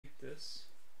this.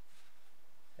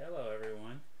 Hello,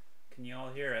 everyone. Can you all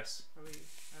hear us? Are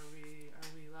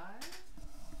we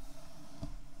live?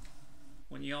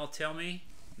 When you all tell me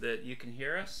that you can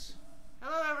hear us.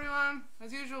 Hello, everyone.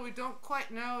 As usual, we don't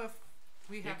quite know if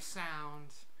we have sound.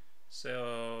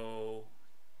 So,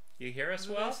 you hear us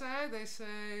well? They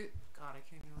say, God, I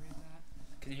can't even read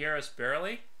that. Can you hear us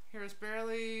barely? Hear us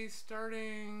barely,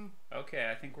 starting. Okay,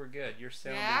 I think we're good. Your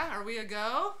sound. Yeah, are we a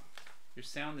go? Your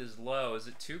sound is low. Is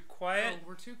it too quiet? Oh,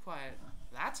 we're too quiet.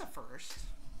 That's a first.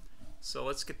 So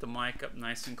let's get the mic up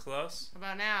nice and close. How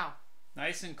about now?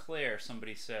 Nice and clear,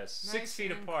 somebody says. Nice 6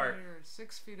 feet and apart. Clear.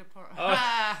 6 feet apart.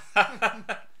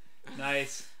 Oh.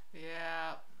 Nice.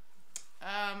 Yeah.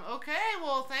 Okay,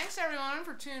 well, thanks everyone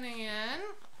for tuning in.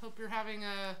 Hope you're having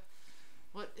a,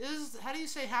 how do you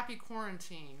say happy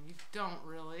quarantine? You don't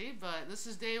really, but this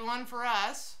is day one for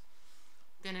us.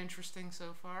 Been interesting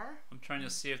so far. I'm trying to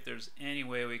see if there's any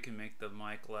way we can make the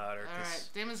mic louder. Alright,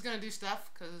 Damon's going to do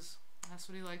stuff because that's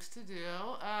what he likes to do.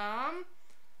 I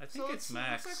think so it's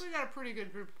max. Looks like we got a pretty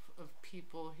good group of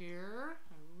people here.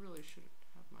 I really should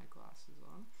have my glasses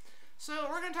on. So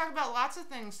we're going to talk about lots of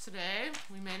things today.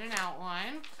 We made an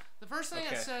outline. The first thing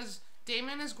it says,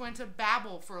 Damon is going to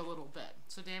babble for a little bit.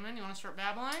 So Damon, you want to start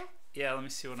babbling? Yeah, let me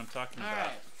see what I'm talking about.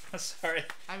 Alright. Sorry,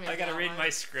 I gotta read my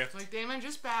script. Like, Damon,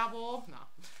 just babble. No.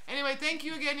 Anyway, thank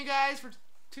you again, you guys, for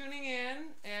tuning in.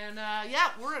 And, yeah,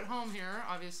 we're at home here,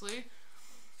 obviously.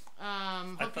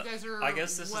 Hope you guys are I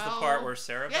guess this is the part where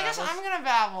Sarah babbles? Yeah, I guess I'm going to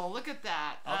babble. Look at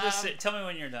that. I'll just say, tell me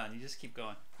when you're done. You just keep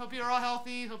going. Hope you're all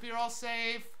healthy. Hope you're all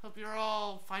safe. Hope you're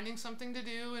all finding something to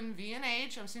do in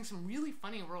V&H. I'm seeing some really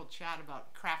funny world chat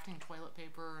about crafting toilet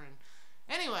paper. And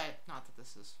anyway, not that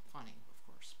this is funny, of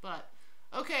course. But,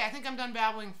 okay, I think I'm done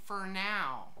babbling for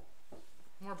now.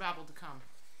 More babble to come.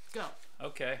 Go.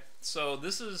 Okay, so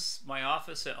this is my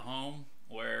office at home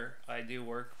where I do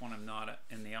work when I'm not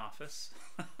in the office.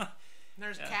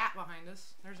 There's a cat behind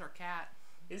us. There's our cat.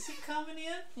 Is he coming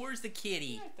in? Where's the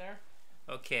kitty? Right there.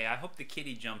 Okay, I hope the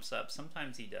kitty jumps up.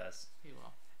 Sometimes he does. He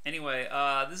will. Anyway,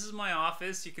 this is my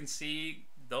office. You can see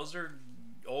those are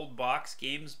old box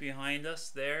games behind us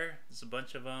there. There's a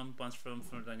bunch of them,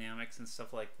 from Dynamics and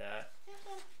stuff like that.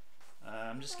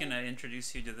 I'm just going to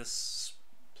introduce you to this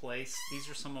place. These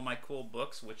are some of my cool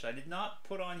books, which I did not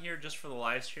put on here just for the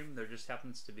live stream. There just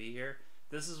happens to be here.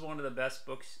 This is one of the best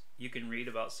books you can read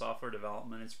about software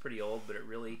development. It's pretty old, but it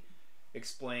really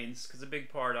explains, because a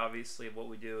big part, obviously, of what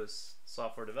we do is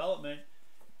software development.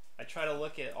 I try to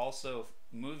look at also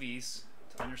movies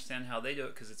to understand how they do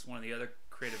it, because it's one of the other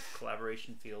creative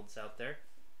collaboration fields out there.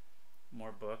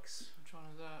 More books. Which one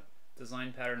is that?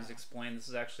 Design Patterns Explained. This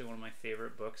is actually one of my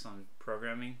favorite books on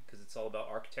programming, because it's all about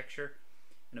architecture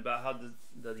and about how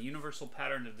the universal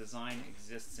pattern of design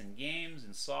exists in games,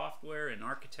 in software, in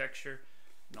architecture,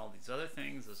 and all these other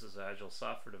things. This is Agile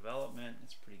Software Development.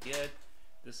 It's pretty good.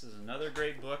 This is another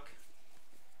great book.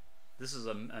 This is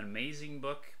an amazing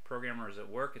book, Programmers at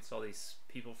Work. It's all these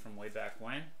people from way back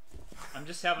when. I'm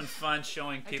just having fun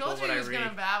showing people what I read. I told you he was going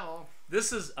to babble.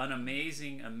 This is an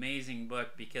amazing, amazing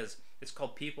book because it's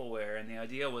called Peopleware, and the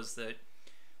idea was that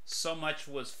so much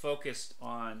was focused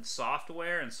on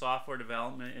software and software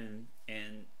development,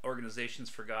 and organizations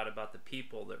forgot about the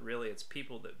people, that really it's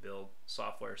people that build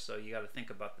software, so you got to think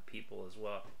about the people as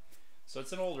well. So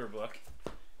it's an older book.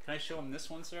 Can I show them this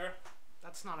one, Sarah?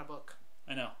 That's not a book.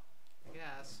 I know.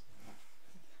 Yes.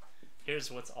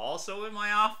 Here's what's also in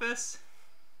my office.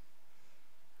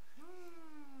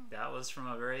 That was from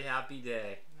A Very Happy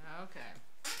Day. Okay.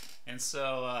 And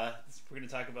so we're going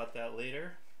to talk about that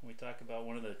later. We talk about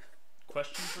one of the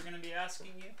questions we're going to be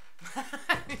asking you.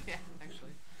 Yeah,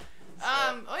 actually.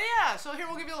 Oh yeah, so here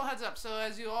we'll give you a little heads up. So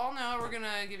as you all know, we're going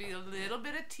to give you a little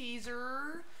bit of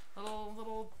teaser,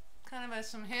 little kind of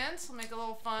some hints. We'll make it a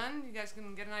little fun. You guys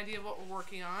can get an idea of what we're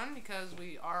working on, because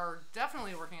we are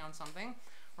definitely working on something,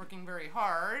 working very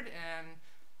hard, and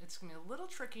it's going to be a little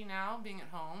tricky now being at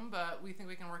home, but we think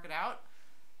we can work it out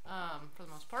for the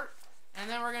most part. And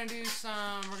then we're going to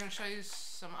show you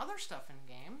some other stuff in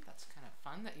game that's kind of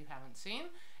fun that you haven't seen.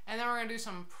 And then we're going to do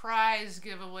some prize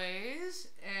giveaways,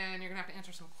 and you're going to have to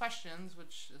answer some questions,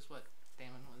 which is what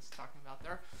Damon was talking about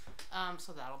there.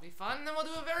 So that'll be fun. And then we'll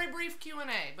do a very brief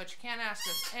Q&A, but you can't ask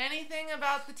us anything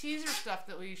about the teaser stuff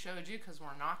that we showed you, because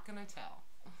we're not going to tell.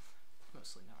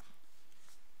 Mostly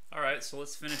not. All right, so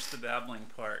let's finish the babbling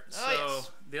part.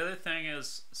 Yes. The other thing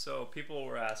is, so people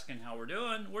were asking how we're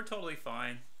doing. We're totally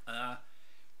fine.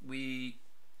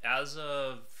 As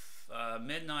of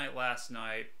midnight last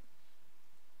night,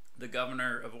 the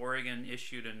governor of Oregon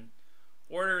issued an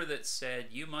order that said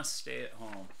you must stay at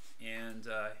home. And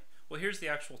well, here's the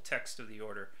actual text of the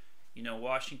order. You know,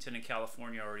 Washington and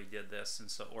California already did this,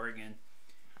 and so Oregon.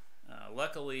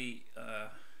 Luckily,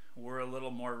 we're a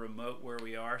little more remote where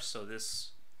we are, so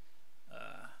this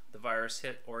the virus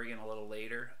hit Oregon a little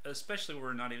later. Especially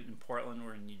we're not even in Portland,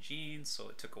 we're in Eugene, so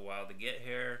it took a while to get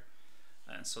here.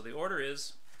 And so the order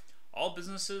is, all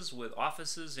businesses with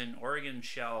offices in Oregon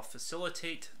shall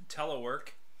facilitate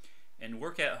telework and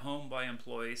work at home by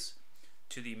employees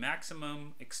to the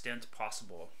maximum extent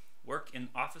possible. Work in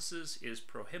offices is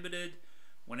prohibited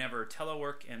whenever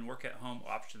telework and work at home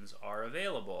options are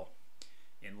available,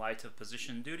 in light of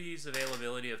position duties,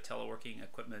 availability of teleworking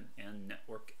equipment, and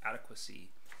network adequacy.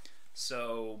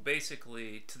 So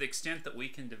basically, to the extent that we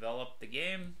can develop the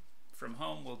game from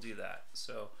home, we'll do that.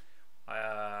 So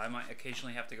I might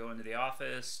occasionally have to go into the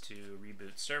office to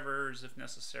reboot servers if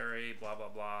necessary, blah, blah,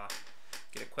 blah,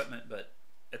 get equipment. But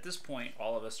at this point,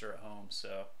 all of us are at home,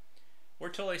 so we're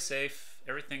totally safe.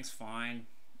 Everything's fine.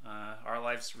 Our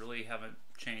lives really haven't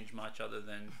changed much other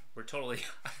than we're totally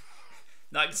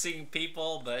not seeing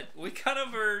people, but we kind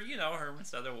of are, you know,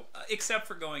 hermits, except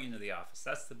for going into the office.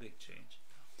 That's the big change.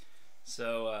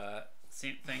 So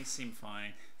things seem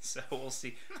fine. So we'll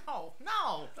see. No.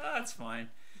 That's fine.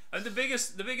 The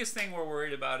biggest thing we're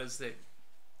worried about is that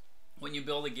when you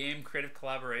build a game, creative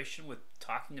collaboration with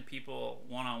talking to people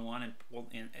one-on-one and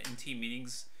in team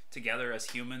meetings together as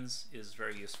humans is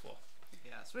very useful.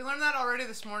 Yes, we learned that already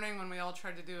this morning when we all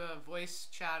tried to do a voice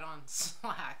chat on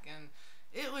Slack, and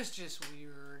it was just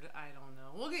weird. I don't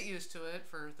know. We'll get used to it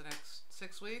for the next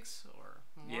 6 weeks or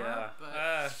more. Yeah, but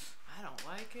I don't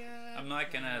like it. I'm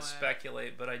not going to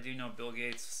speculate, but I do know Bill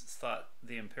Gates thought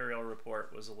the Imperial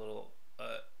Report was a little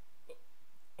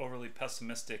overly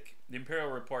pessimistic. The Imperial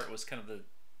Report was kind of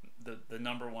the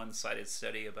number one cited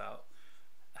study about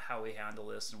how we handle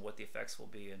this and what the effects will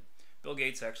be, and Bill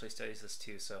Gates actually studies this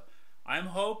too. So I'm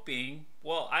hoping,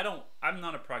 well, I'm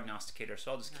not a prognosticator,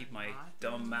 so I'll just keep my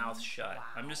dumb mouth shut. Wow.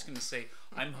 I'm just going to say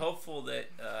I'm hopeful that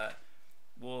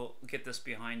we'll get this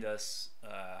behind us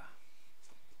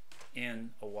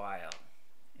in a while,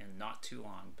 and not too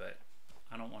long, but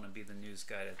I don't want to be the news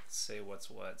guy to say what's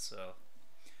what, so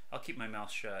I'll keep my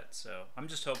mouth shut. So I'm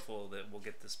just hopeful that we'll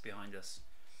get this behind us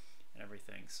and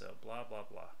everything. So blah, blah,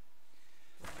 blah.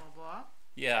 Blah, blah, blah.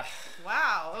 Yeah.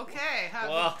 Wow, okay.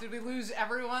 Did we lose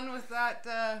everyone with that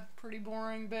pretty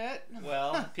boring bit?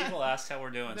 Well, people ask how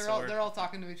we're doing. They're all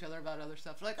talking to each other about other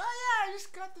stuff. They're like, oh yeah, I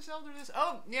just got this elder this.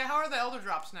 Oh, yeah, how are the elder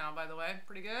drops now, by the way?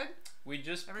 Pretty good?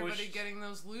 Everybody getting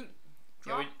those loot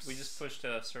drops? Yeah, we just pushed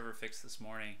a server fix this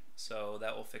morning, so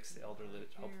that will fix the elder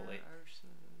loot, hopefully.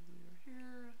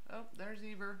 Here. Oh, there's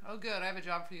Eber. Oh, good. I have a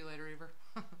job for you later, Eber.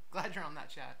 Glad you're on that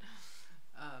chat.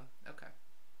 Okay.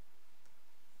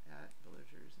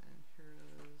 Villagers and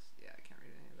heroes. Yeah, I can't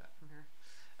read any of that from here.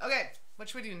 Okay, what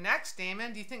should we do next,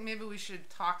 Damon? Do you think maybe we should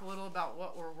talk a little about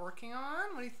what we're working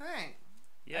on? What do you think?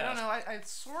 Yeah. I don't know. I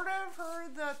sort of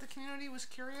heard that the community was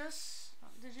curious.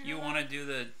 Did you? You want to do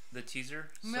the teaser?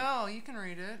 No, you can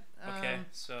read it. Okay,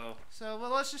 so well,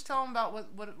 let's just tell them about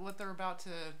what they're about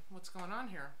to, what's going on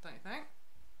here. Don't you think?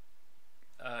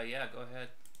 Yeah, go ahead.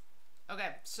 Okay,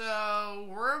 so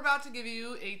we're about to give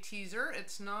you a teaser.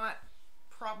 It's not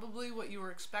probably what you were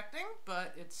expecting,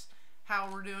 but it's how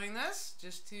we're doing this,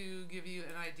 just to give you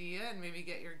an idea and maybe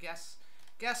get your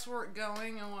guesswork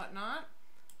going and whatnot.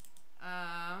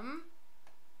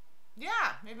 Yeah,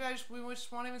 maybe we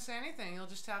just won't even say anything. You'll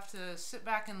just have to sit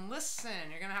back and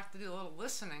listen. You're gonna have to do a little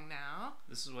listening now.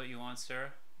 This is what you want,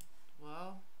 Sarah?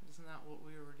 Well, isn't that what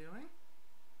we were doing?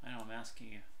 I know, I'm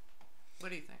asking you. What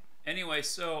do you think? Anyway,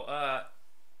 so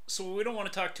we don't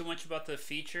want to talk too much about the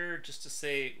feature, just to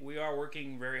say we are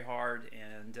working very hard,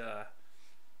 and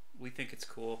we think it's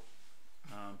cool.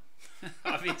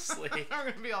 Obviously. We're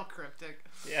going to be all cryptic.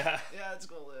 Yeah. Yeah, it's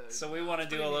cool. So we want to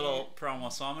do a little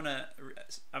promo. So I'm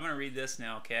gonna read this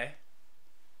now, okay?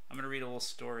 I'm gonna read a little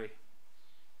story.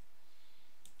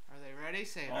 Are they ready?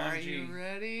 Say, are you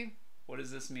ready? What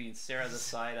does this mean? Sarah the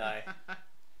side eye.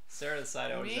 Sarah the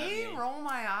side eye. What does that mean? Roll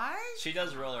my eyes? She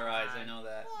does roll her eyes. I know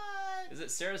that. What? Is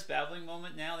it Sarah's babbling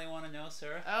moment now? They want to know,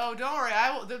 Sarah? Oh, don't worry.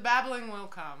 The babbling will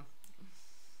come.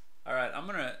 All right.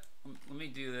 Let me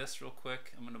do this real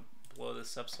quick. I'm gonna blow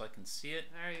this up so I can see it.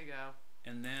 There you go.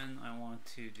 And then I want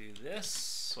to do this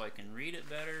so I can read it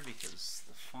better because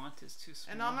the font is too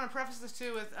small. And I'm going to preface this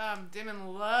too with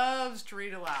Damon loves to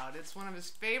read aloud. It's one of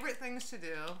his favorite things to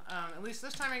do. At least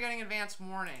this time you're getting advance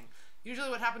warning.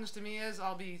 Usually what happens to me is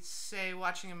I'll be, say,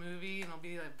 watching a movie and it'll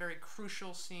be a very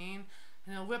crucial scene.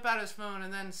 And he'll whip out his phone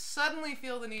and then suddenly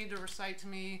feel the need to recite to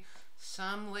me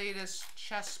some latest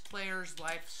chess player's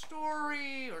life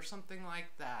story or something like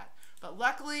that. But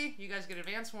luckily, you guys get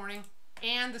advance warning.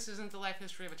 And this isn't the life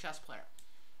history of a chess player.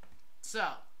 So,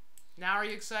 now are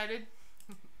you excited?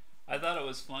 I thought it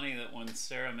was funny that when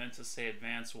Sarah meant to say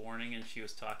advance warning and she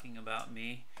was talking about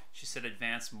me, she said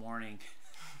advance morning.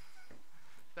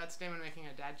 That's Damon making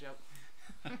a dad joke.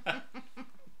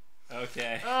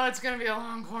 Okay. Oh, it's gonna be a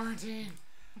long quarantine.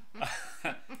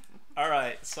 All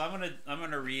right, so I'm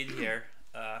gonna read here.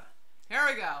 Here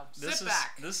we go. Sit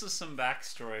back. This is some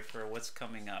backstory for what's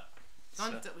coming up.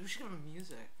 We should give him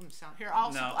music. Sound. Here,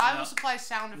 I will supply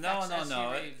sound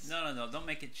effects. No. Don't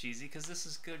make it cheesy, because this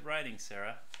is good writing,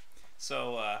 Sarah.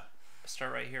 So,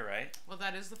 start right here, right? Well,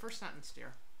 that is the first sentence,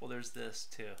 dear. Well, there's this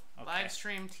too. Okay.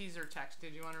 Livestream teaser text.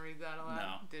 Did you want to read that aloud?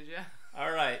 No. Did you?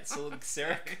 All right, so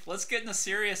Sarah, let's get in a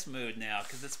serious mood now,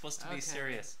 because it's supposed to be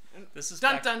serious. This is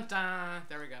dun dun dun.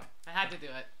 There we go. I had to do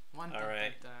it. All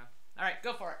right. All right,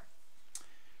 go for it.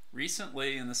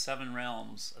 Recently, in the Seven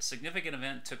Realms, a significant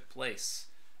event took place,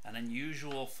 an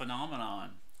unusual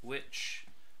phenomenon, which,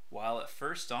 while at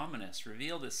first ominous,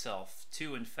 revealed itself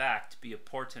to, in fact, be a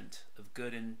portent of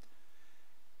good,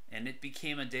 and it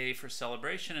became a day for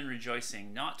celebration and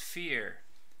rejoicing, not fear.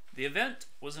 The event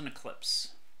was an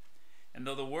eclipse, and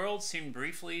though the world seemed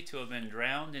briefly to have been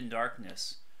drowned in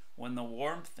darkness, when the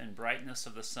warmth and brightness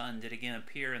of the sun did again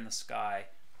appear in the sky,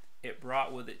 it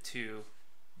brought with it, too,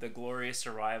 the glorious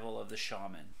arrival of the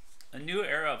shaman. A new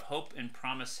era of hope and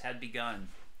promise had begun,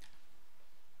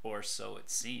 or so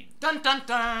it seemed. Dun dun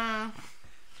dun!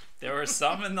 There were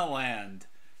some in the land,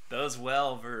 those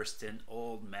well versed in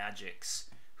old magics,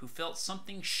 who felt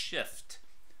something shift,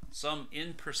 some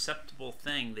imperceptible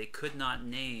thing they could not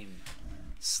name,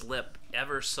 slip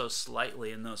ever so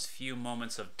slightly in those few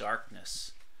moments of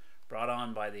darkness brought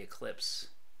on by the eclipse,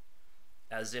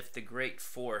 as if the great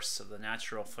force of the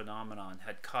natural phenomenon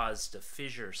had caused a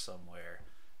fissure somewhere,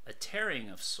 a tearing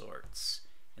of sorts,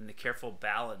 in the careful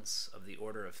balance of the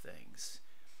order of things.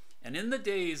 And in the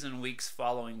days and weeks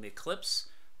following the eclipse,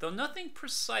 though nothing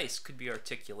precise could be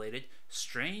articulated,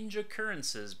 strange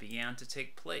occurrences began to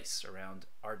take place around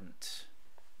Ardent.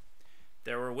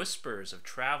 There were whispers of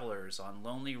travelers on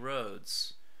lonely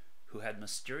roads who had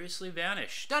mysteriously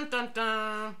vanished. Dun dun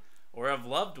dun! Or of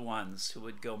loved ones who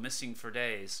would go missing for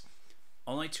days,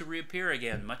 only to reappear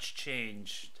again much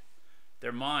changed.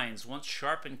 Their minds, once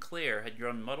sharp and clear, had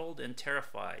grown muddled and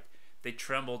terrified. They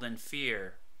trembled in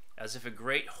fear, as if a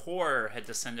great horror had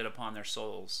descended upon their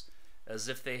souls, as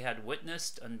if they had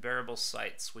witnessed unbearable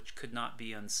sights which could not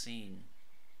be unseen.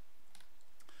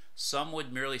 Some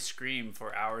would merely scream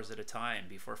for hours at a time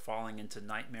before falling into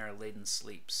nightmare-laden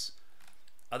sleeps.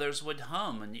 Others would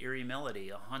hum an eerie melody,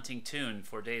 a haunting tune,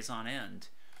 for days on end.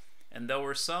 And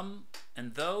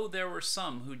though there were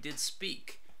some who did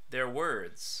speak, their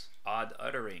words, odd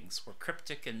utterings, were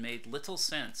cryptic and made little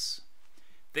sense.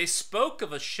 They spoke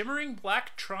of a shimmering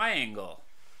black triangle.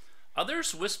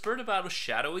 Others whispered about a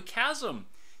shadowy chasm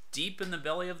deep in the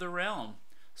belly of the realm.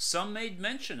 Some made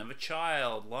mention of a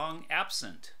child long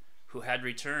absent who had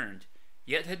returned,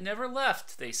 yet had never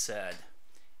left, they said.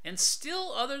 And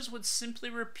still others would simply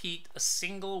repeat a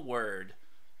single word,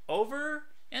 over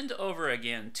and over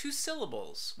again, 2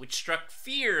 syllables, which struck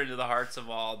fear into the hearts of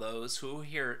all those who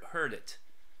heard it.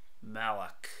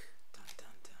 Malak. Dun, dun,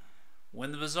 dun.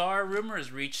 When the bizarre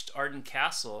rumors reached Arden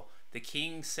Castle, the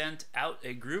king sent out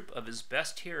a group of his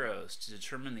best heroes to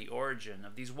determine the origin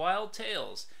of these wild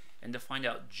tales and to find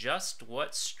out just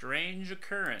what strange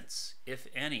occurrence, if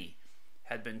any,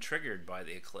 had been triggered by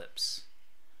the eclipse.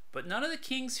 But none of the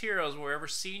king's heroes were ever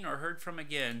seen or heard from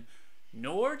again,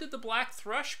 nor did the Black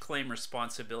Thrush claim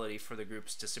responsibility for the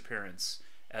group's disappearance,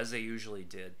 as they usually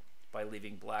did, by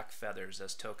leaving black feathers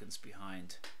as tokens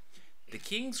behind. The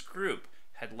king's group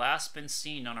had last been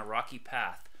seen on a rocky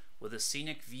path with a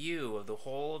scenic view of the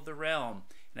whole of the realm,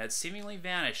 and had seemingly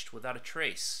vanished without a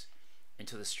trace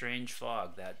into the strange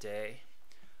fog that day.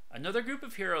 Another group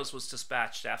of heroes was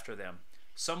dispatched after them.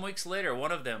 Some weeks later,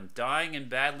 one of them, dying and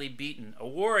badly beaten, a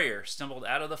warrior, stumbled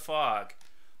out of the fog.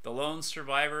 The lone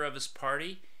survivor of his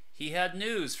party, he had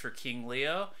news for King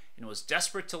Leo and was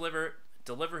desperate to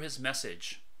deliver his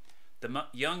message. The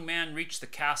young man reached the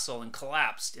castle and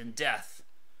collapsed in death,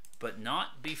 but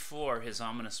not before his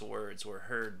ominous words were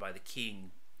heard by the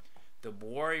king. The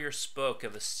warrior spoke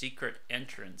of a secret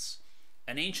entrance,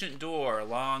 an ancient door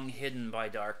long hidden by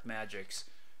dark magics,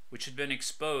 which had been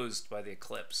exposed by the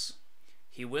eclipse.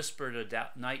 He whispered a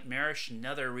nightmarish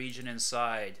nether region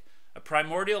inside, a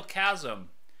primordial chasm,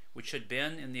 which had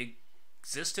been in the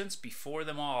existence before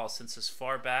them all since as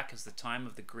far back as the time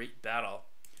of the great battle,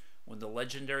 when the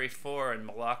legendary Four and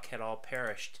Malak had all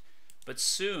perished. But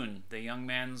soon the young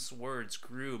man's words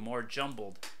grew more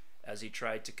jumbled as he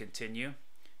tried to continue.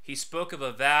 He spoke of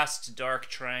a vast dark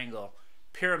triangle,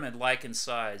 pyramid-like in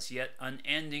size, yet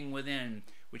unending within,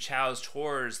 which housed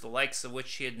horrors the likes of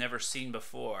which he had never seen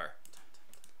before.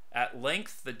 At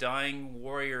length the dying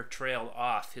warrior trailed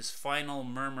off. His final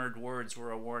murmured words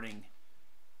were a warning.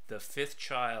 The fifth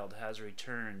child has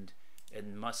returned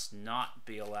and must not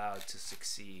be allowed to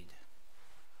succeed.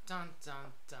 Dun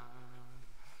dun dun.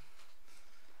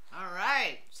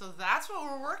 Alright, so that's what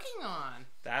we're working on.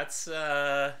 That's,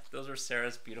 those are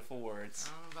Sarah's beautiful words.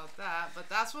 I don't know about that, but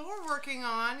that's what we're working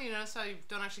on. You notice how you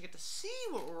don't actually get to see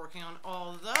what we're working on,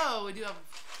 although we do have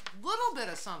a little bit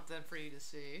of something for you to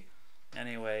see.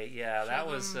 Anyway, yeah, that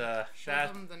was, show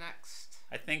them the next.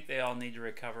 I think they all need to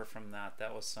recover from that.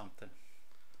 That was something.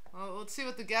 Well, let's see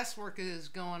what the guesswork is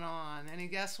going on. Any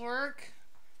guesswork?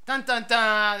 Dun dun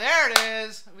dun! There it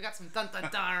is. We got some dun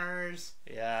dun dunners.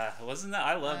 Yeah, wasn't that?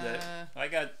 I loved it. I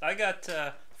got.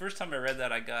 First time I read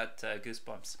that, I got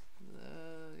goosebumps.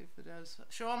 If it does,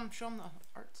 show them the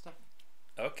art stuff.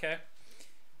 Okay.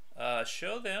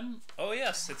 Show them. Oh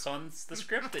yes, it's on the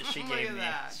script that she gave me.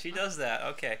 That. She does that.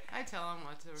 Okay. I tell them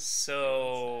what to.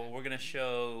 So we're gonna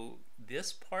show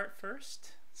this part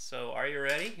first. So are you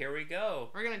ready? Here we go.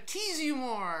 We're gonna tease you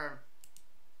more.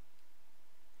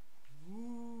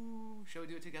 Ooh. Shall we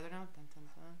do it together now? Dun dun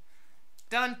dun.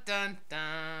 Dun dun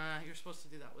dun. You're supposed to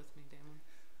do that with me, Damon.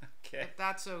 Okay. But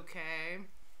that's okay.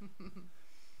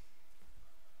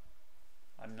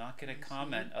 I'm not gonna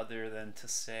comment other than to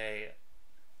say,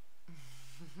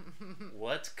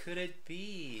 what could it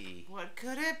be? What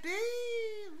could it be?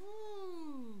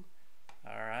 Ooh.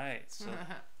 All right.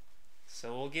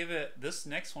 So we'll give it. This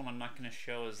next one I'm not gonna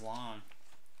show as long.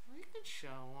 We could show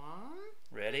them.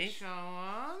 Ready? Show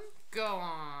them. Go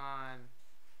on.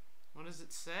 What does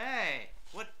it say?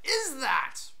 What is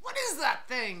that? What is that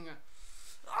thing?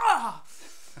 Ah,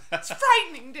 it's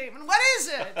frightening, Damon. What is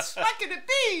it? What could it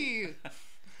be?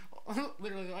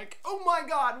 Literally like, oh my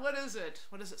God, what is it?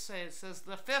 What does it say? It says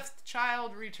the fifth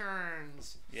child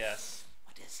returns. Yes.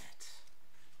 What is it?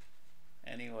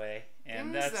 Anyway,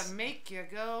 and things that's that make you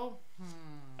go.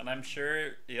 And I'm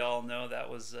sure y'all know that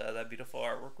was that beautiful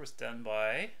artwork was done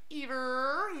by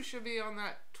Ever, who should be on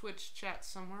that Twitch chat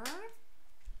somewhere.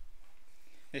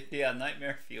 Yeah,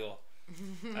 Nightmare Fuel.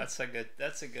 That's a good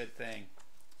thing.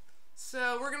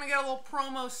 So we're gonna get a little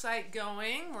promo site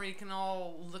going where you can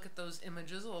all look at those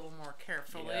images a little more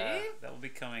carefully. Yeah, that will be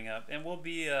coming up, and we'll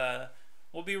be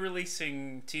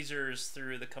releasing teasers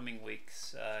through the coming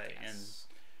weeks, Yes.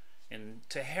 and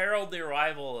to herald the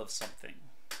arrival of something,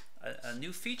 a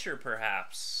new feature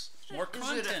perhaps, more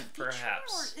content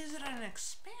perhaps, or is it an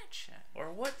expansion?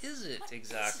 or what is it What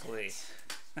exactly? is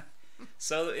it?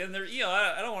 So, and there,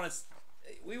 I don't want to.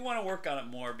 We want to work on it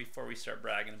more before we start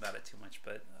bragging about it too much,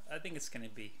 but I think it's going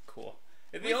to be cool.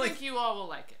 We think you all will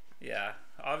like it. Yeah,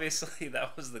 obviously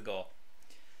that was the goal.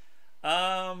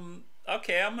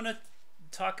 Okay, I'm going to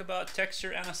talk about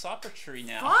texture anisotropy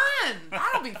now. Fun!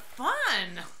 That'll be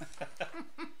fun!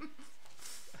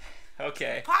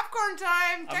 Okay. Popcorn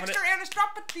time! Texture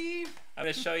anisotropy! I'm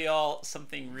going to show y'all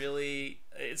something really...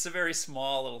 It's a very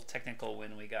small little technical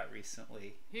win we got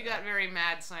recently. He got very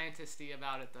mad scientisty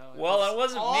about it, though. It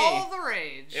wasn't me. All the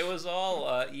rage. It was all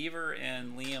Ever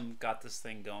and Liam got this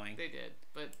thing going. They did,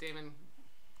 but Damon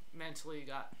mentally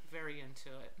got very into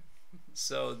it.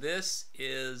 So this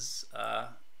is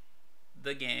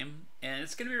the game, and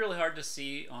it's going to be really hard to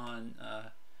see on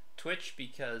Twitch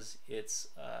because it's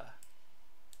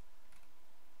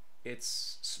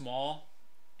small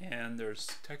and there's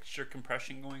texture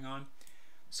compression going on.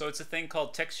 So it's a thing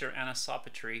called texture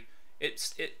anisotropy.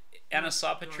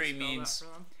 Anisotropy means,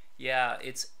 yeah,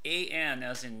 it's AN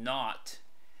as in not,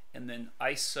 and then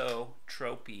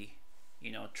isotropy.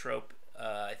 You know, trope.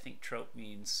 I think trope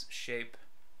means shape,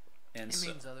 and it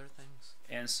means other things.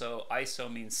 And so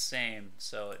iso means same,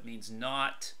 so it means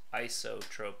not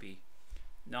isotropy,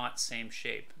 not same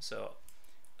shape. So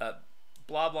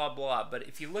blah blah blah. But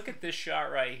if you look at this shot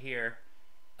right here,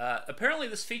 apparently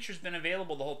this feature's been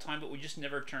available the whole time, but we just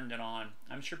never turned it on.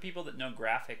 I'm sure people that know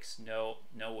graphics know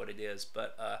what it is,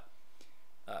 but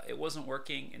it wasn't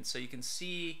working. And so you can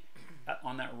see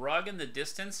on that rug in the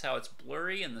distance how it's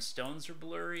blurry, and the stones are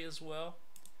blurry as well.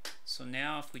 So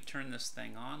now if we turn this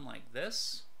thing on like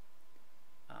this,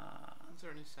 is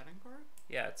there a new setting for it?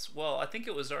 Yeah, well, I think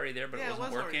it was already there, but it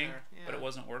wasn't working. Yeah. But it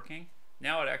wasn't working.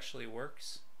 Now it actually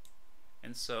works.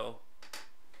 And so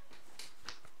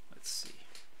let's see.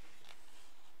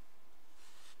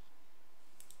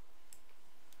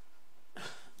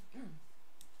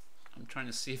 I'm trying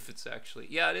to see if it's actually,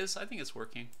 yeah, it is. I think it's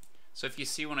working. So if you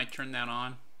see when I turn that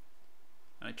on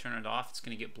and I turn it off, it's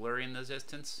going to get blurry in the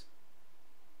distance.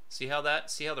 See how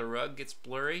the rug gets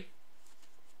blurry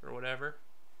or whatever?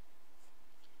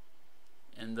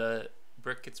 And the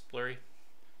brick gets blurry.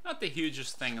 Not the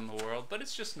hugest thing in the world, but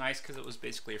it's just nice because it was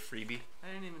basically a freebie.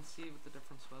 I didn't even see what the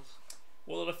difference was.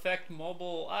 Will it affect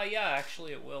mobile? Yeah,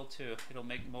 actually it will too. It'll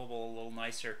make mobile a little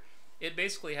nicer. It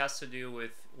basically has to do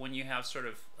with when you have sort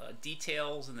of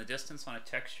details in the distance on a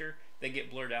texture, they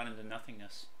get blurred out into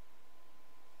nothingness.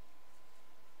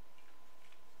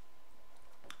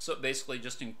 So it basically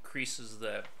just increases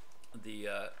the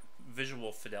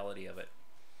visual fidelity of it.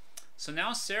 So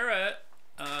now Sarah,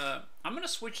 I'm going to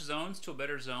switch zones to a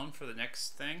better zone for the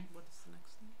next thing. What's the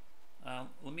next thing?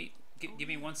 Let me give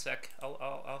me 1 sec.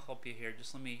 I'll help you here.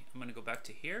 Just let me. I'm going to go back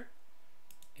to here,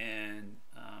 and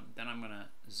then I'm going to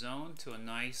zone to a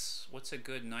nice. What's a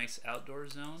good nice outdoor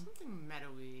zone? Something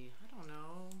meadowy. I don't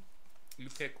know. You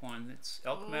pick one. It's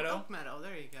Elk Meadow. Elk Meadow.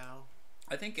 There you go.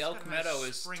 I think Elk Meadow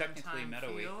is technically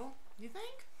meadowy. Feel. You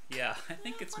think? Yeah, I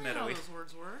think it's meadowy. How those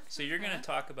words work. So you're going to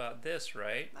talk about this,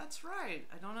 right? That's right.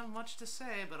 I don't have much to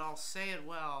say, but I'll say it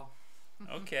well.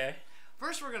 Okay.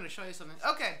 First, we're going to show you something.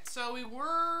 Okay, so we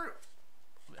were...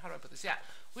 How do I put this? Yeah.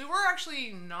 We were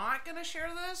actually not going to share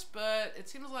this, but it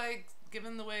seems like,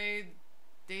 given the way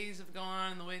days have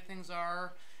gone and the way things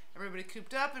are, everybody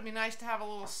cooped up, it'd be nice to have a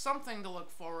little something to look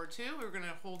forward to. We were going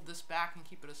to hold this back and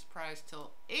keep it a surprise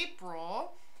till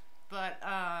April. But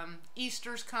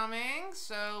Easter's coming,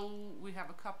 so we have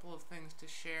a couple of things to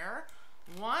share.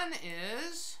 One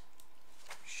is...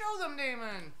 Show them,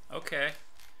 Damon. Okay.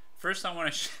 First, I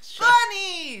want to show...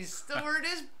 Bunnies! The word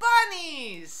is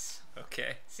bunnies!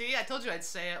 Okay. See, I told you I'd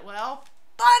say it well.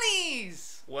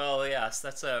 Bunnies! Well, yes,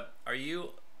 that's a... Are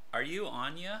you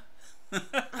Anya?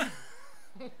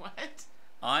 What?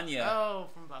 Anya. Oh,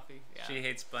 from Buffy, yeah. She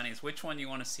hates bunnies. Which one do you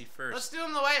want to see first? Let's do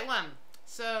them the white one.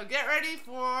 So get ready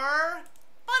for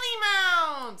bunny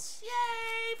mounts!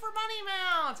 Yay for bunny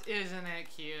mounts! Isn't it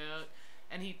cute?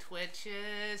 And he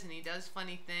twitches and he does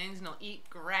funny things and he'll eat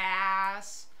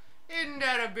grass. Isn't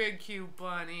that a big cute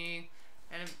bunny?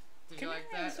 And did you like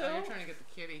that? Oh, you're trying to get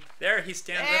the kitty. There, he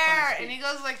stands up on his feet. And he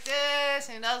goes like this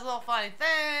and he does little funny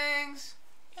things.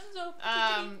 Enzo,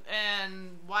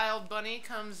 and Wild Bunny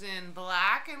comes in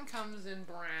black and comes in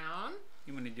brown.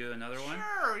 You want to do another one?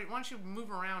 Sure. Why don't you move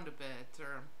around a bit?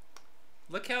 Or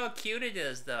look how cute it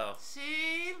is, though.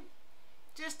 see?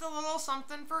 Just a little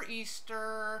something for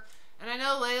Easter. And I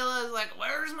know Layla is like,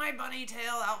 where's my bunny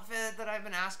tail outfit that I've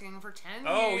been asking for 10 years?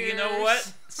 Oh, you know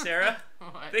what, Sarah?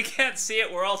 What? They can't see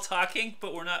it. We're all talking,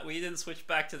 but we're not. We didn't switch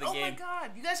back to the game. Oh my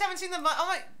god. You guys haven't seen the oh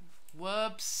my...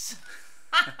 Whoops.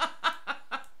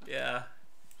 Yeah.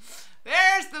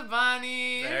 There's the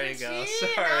bunny. There you go.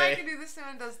 Sorry. Now I can do this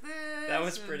and it does this. That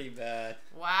was pretty bad.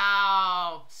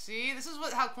 Wow. See, this is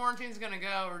how quarantine's gonna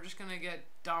go. We're just gonna get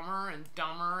dumber and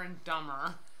dumber and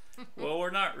dumber. Well,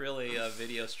 we're not really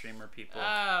video streamer people.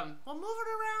 Well, move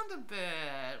it around a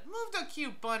bit. Move the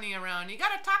cute bunny around. You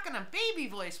gotta talk in a baby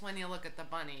voice when you look at the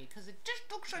bunny, because it just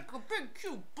looks like a big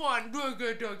cute bunny. Look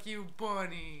at the cute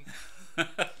bunny.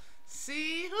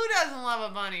 See? Who doesn't love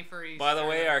a bunny for Easter? By the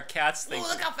way, our cats think... Oh,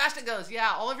 look how fast it goes.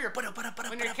 Yeah, all of your... When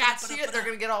your cats see it, they're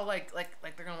going to get all like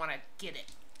they're going to want to get it.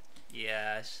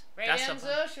 Yes. Right,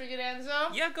 Enzo? Should we get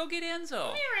Enzo? Yeah, go get Enzo.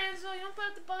 Come here, Enzo. You don't play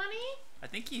with the bunny? I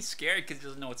think he's scared because he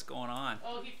doesn't know what's going on.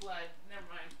 Oh, he fled. Never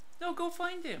mind. No, go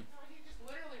find him. No, he just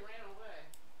literally ran away.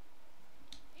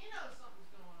 He knows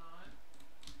something's going on.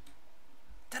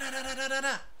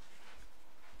 Da-da-da-da-da-da.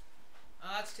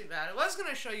 Oh, that's too bad. I was going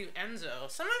to show you Enzo.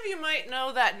 Some of you might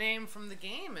know that name from the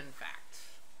game, in fact.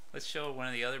 Let's show one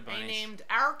of the other bunnies. They named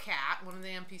our cat one of the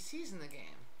NPCs in the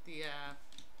game. The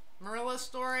Marilla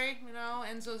story, you know,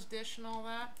 Enzo's dish and all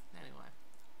that. Anyway.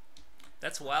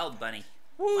 That's Wild Bunny.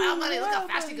 Wild Bunny, look how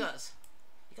fast he goes.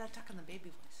 You got to talk in the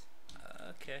baby voice.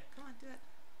 Okay. Come on, do it.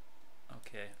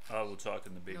 Okay. I will talk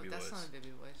in the baby voice. No, that's not a baby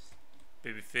voice.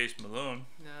 Babyface Malone.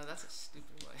 No, that's a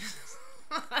stupid voice.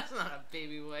 That's not a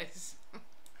baby voice.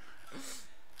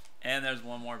 And there's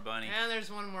one more bunny. And there's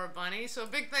one more bunny. So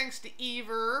big thanks to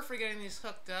Ever for getting these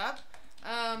hooked up.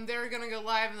 They're going to go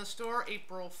live in the store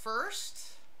April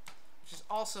 1st, which is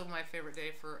also my favorite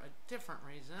day for a different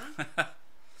reason.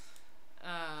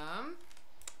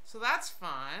 So that's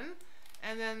fun.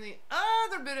 And then the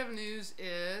other bit of news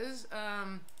is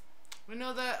we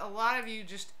know that a lot of you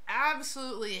just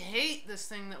absolutely hate this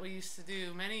thing that we used to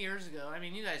do many years ago. I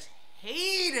mean, you guys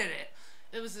hated it.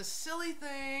 It was this silly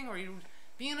thing where you'd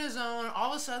be in a zone,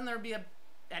 all of a sudden there'd be an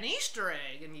Easter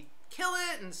egg, and you'd kill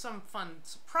it, and some fun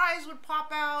surprise would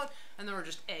pop out, and there were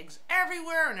just eggs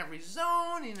everywhere in every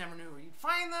zone. You never knew where you'd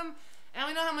find them. And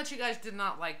we know how much you guys did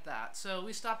not like that, so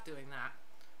we stopped doing that.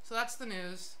 So that's the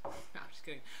news. No, I'm just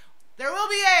kidding. There will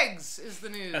be eggs, is the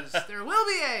news. There will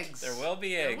be eggs. There will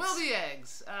be eggs. There will be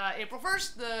eggs. April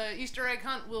 1st, the Easter egg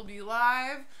hunt will be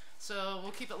live. So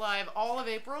we'll keep it live all of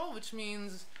April, which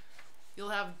means you'll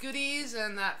have goodies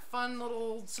and that fun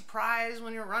little surprise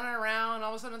when you're running around.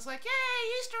 All of a sudden it's like,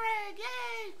 yay, Easter egg,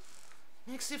 yay.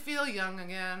 Makes you feel young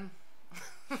again.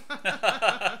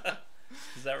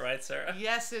 Is that right, Sarah?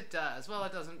 Yes, it does. Well,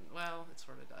 it doesn't. Well, it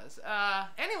sort of does.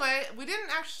 Anyway, we didn't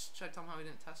actually... Should I tell them how we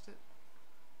didn't test it?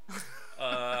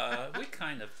 We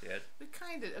kind of did. We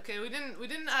kind of... Okay, we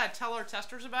didn't tell our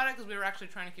testers about it because we were actually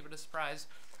trying to keep it a surprise.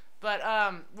 But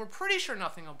we're pretty sure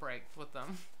nothing will break with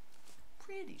them.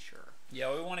 Pretty sure.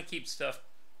 Yeah, we want to keep stuff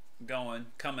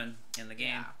coming in the game.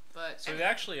 Yeah, but... So we've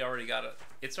actually already got it.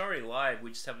 It's already live. We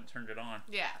just haven't turned it on.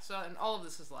 Yeah, so and all of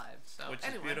this is live. So Which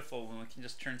is beautiful when we can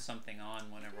just turn something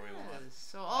on whenever we want.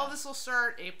 So all of this will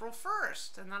start April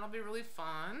 1st, and that'll be really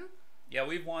fun. Yeah,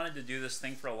 we've wanted to do this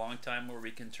thing for a long time where we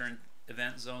can turn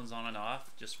event zones on and off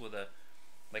just with a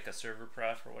server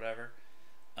pref or whatever,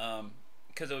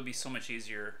 because it would be so much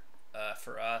easier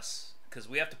for us, because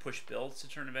we have to push builds to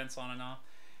turn events on and off,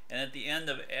 and at the end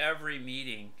of every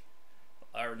meeting,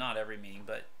 or not every meeting,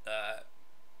 but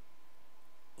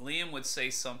Liam would say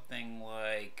something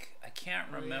like, I can't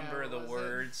remember the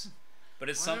words, but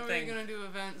it's when something. Are we gonna do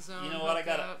event zone? You know what? I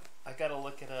gotta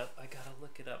look it up.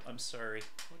 I'm sorry.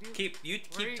 Keep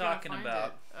talking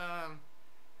about.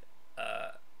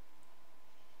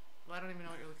 Well, I don't even know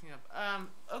what you're looking up.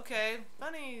 Okay,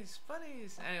 bunnies.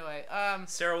 Anyway,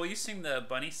 Sarah, will you sing the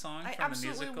bunny song from the musical? I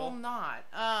absolutely will not.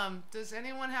 Does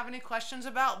anyone have any questions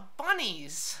about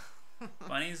bunnies?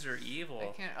 Bunnies are evil. I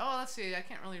can't. Oh, let's see. I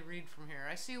can't really read from here.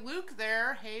 I see Luke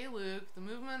there. Hey, Luke. The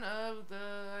movement of the.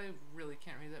 I really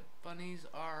can't read that. Bunnies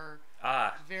are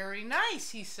very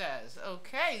nice. He says.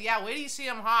 Okay. Yeah. Wait till you see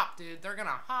them hop, dude. They're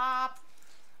gonna hop.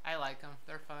 I like them.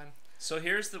 They're fun. So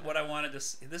here's what I wanted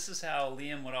to. This is how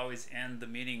Liam would always end the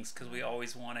meetings because we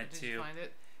always wanted to. Did you find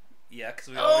it? Yeah, because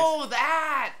we always. Oh,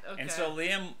 that. Okay. And so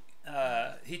Liam,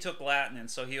 he took Latin, and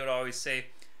so he would always say,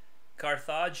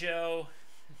 "Carthago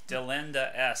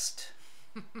delenda est,"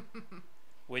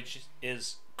 which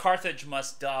is Carthage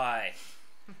must die.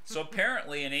 So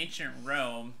apparently in ancient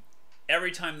Rome,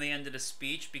 every time they ended a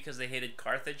speech, because they hated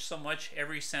Carthage so much,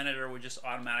 every senator would just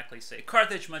automatically say,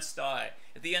 "Carthage must die,"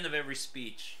 at the end of every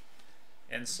speech.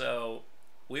 And so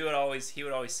he would always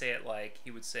say it like,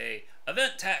 he would say,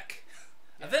 "Event tech,"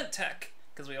 yeah. "Event tech,"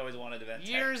 because we always wanted event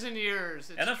tech. Years and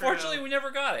years. And unfortunately, we never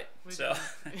got it. So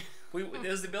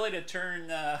there's the ability to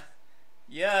turn,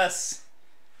 yes.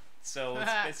 So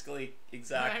it's basically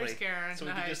exactly. Nice, Karen. So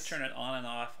we could just turn it on and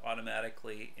off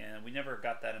automatically, and we never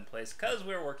got that in place because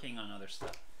we were working on other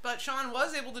stuff. But Sean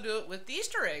was able to do it with the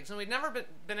Easter eggs, and we'd never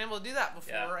been able to do that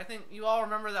before. Yeah. I think you all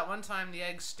remember that one time the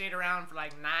eggs stayed around for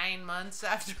like 9 months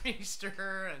after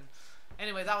Easter, and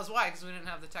anyway, that was why, because we didn't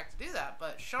have the tech to do that.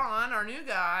 But Sean, our new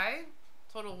guy,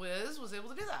 Total Whiz, was able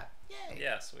to do that. Yay!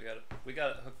 Yeah, so we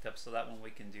got it hooked up so that one we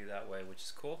can do that way, which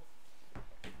is cool.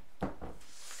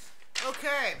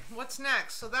 Okay, what's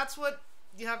next? So that's what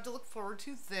you have to look forward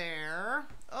to there.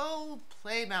 Oh,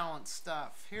 play balance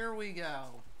stuff. Here we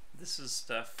go. This is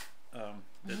stuff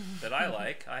that I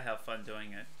like. I have fun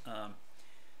doing it.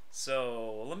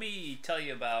 So let me tell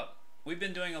you about, we've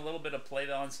been doing a little bit of play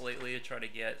balance lately to try to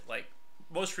get, like,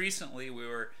 most recently we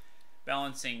were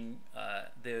balancing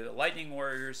the Lightning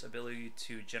Warrior's ability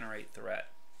to generate threat.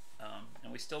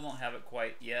 And we still don't have it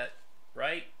quite yet,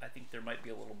 right? I think there might be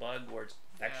a little bug where it's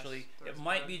actually, it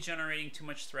might be generating too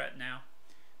much threat now.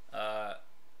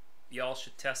 Y'all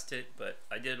should test it, but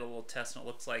I did a little test and it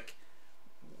looks like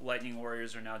Lightning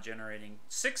Warriors are now generating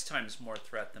 6 times more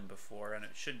threat than before, and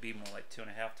it should be more like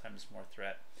 2.5 times more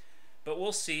threat. But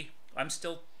we'll see. I'm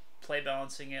still play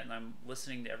balancing it, and I'm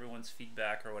listening to everyone's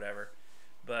feedback or whatever.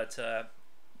 But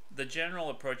the general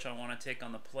approach I want to take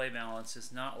on the play balance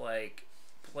is not like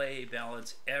play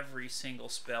balance every single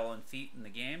spell and feat in the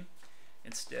game.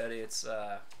 Instead, it's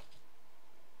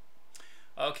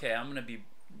okay, I'm gonna be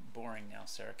boring now,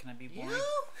 Sarah. Can I be boring? You?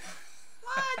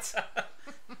 What?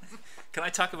 Can I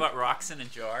talk about rocks in a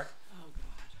jar? Oh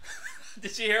God.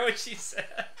 Did you hear what she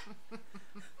said?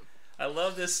 I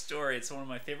love this story. It's one of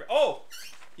my favorite. Oh,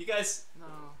 you guys.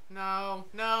 No.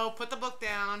 Put the book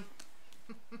down.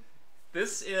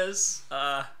 This is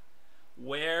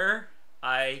where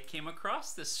I came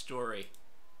across this story.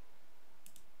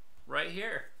 Right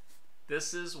here.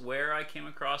 This is where I came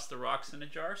across the rocks in a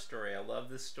jar story. I love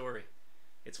this story.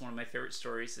 It's one of my favorite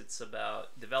stories. It's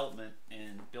about development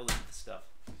and building stuff.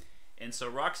 And so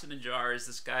rocks in a jar is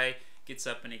this guy gets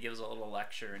up and he gives a little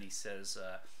lecture and he says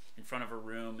in front of a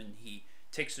room, and he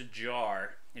takes a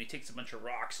jar, and he takes a bunch of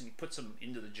rocks, and he puts them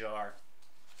into the jar.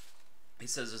 He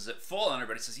says, is it full? And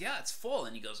everybody says, yeah, it's full.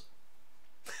 And he goes...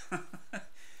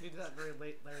 He did that very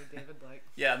late Larry David-like.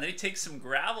 Yeah, and then he takes some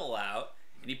gravel out,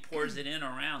 and he pours it in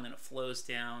around, and it flows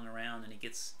down around, and he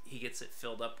gets it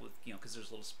filled up with, because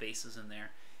there's little spaces in there,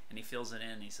 and he fills it in,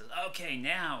 and he says, okay,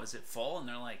 now, is it full? And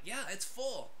they're like, yeah, it's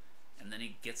full. And then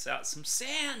he gets out some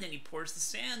sand, and he pours the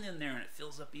sand in there, and it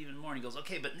fills up even more. And he goes,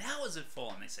 okay, but now is it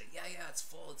full? And they say, yeah, it's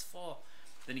full, it's full.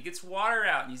 Then he gets water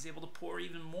out, and he's able to pour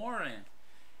even more in.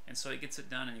 And so he gets it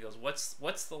done, and he goes,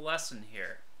 what's the lesson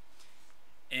here?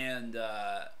 And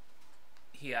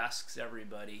he asks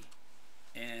everybody,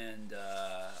 and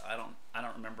I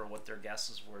don't remember what their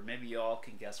guesses were. Maybe you all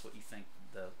can guess what you think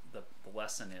the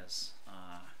lesson is.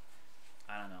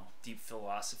 I don't know, deep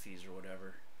philosophies or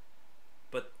whatever.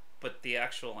 But the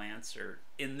actual answer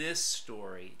in this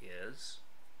story is,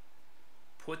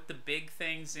 put the big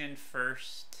things in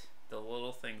first. The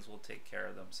little things will take care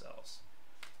of themselves.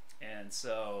 And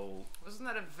so... Wasn't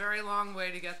that a very long way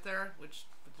to get there? Which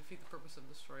would defeat the purpose of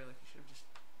the story. Like, you should have just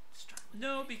started with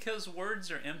No, because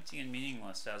words are empty and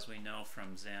meaningless, as we know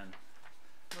from Zen.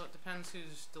 Well, it depends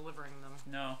who's delivering them.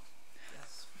 No.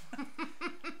 Yes.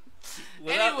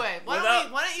 Anyway, why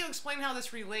don't you explain how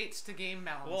this relates to game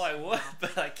balance? Well, I would,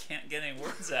 but I can't get any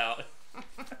words out.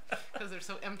 Because they're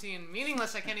so empty and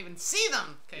meaningless, I can't even see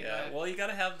them. Okay, yeah, well, you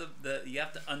gotta have you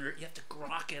have to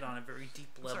grok it on a very deep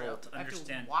level to understand.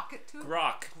 I have to walk it to it?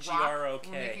 Grok, G-R-O-K.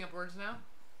 We're making up words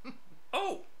now.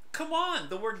 Oh, come on,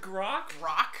 the word grok.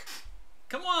 Grok.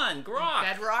 Come on, grok.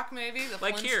 Bedrock, maybe the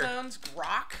like Flintstones. Here.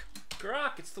 Grok.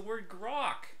 Grok. It's the word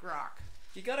grok. Grok.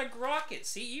 You gotta grok it.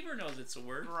 See, Eber knows it's a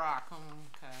word. Grok.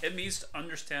 Okay. It means to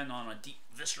understand on a deep,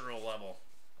 visceral level.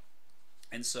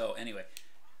 And so, anyway.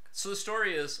 So the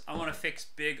story is, I want to fix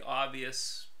big,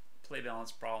 obvious play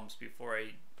balance problems before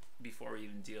we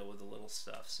even deal with the little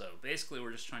stuff. So basically,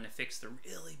 we're just trying to fix the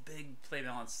really big play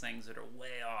balance things that are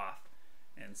way off.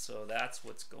 And so that's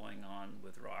what's going on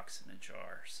with rocks in a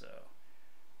jar. So,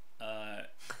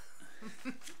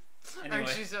 anyway.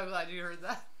 Aren't you so glad you heard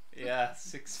that? Yeah,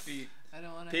 6 feet. I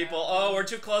don't want to. People, oh, we're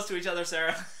too close to each other,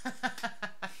 Sarah.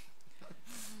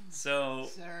 So.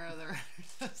 Sarah,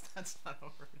 that's not a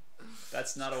word.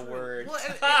 That's not a word. Well,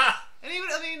 and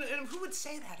even, who would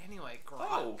say that anyway? Grok.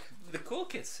 Oh, the cool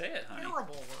kids say it, honey.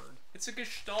 Terrible word. It's a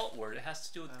Gestalt word. It has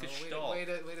to do with Gestalt. Way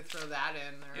to throw that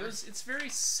in there. It's very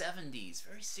 70s,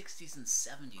 very 60s and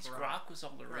 70s. Grok was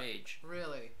all the rage.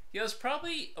 Really? Yeah, it was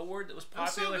probably a word that was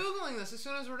popular. I'm still Googling this as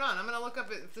soon as we're done. I'm going to look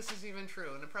up if this is even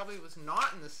true. And it probably was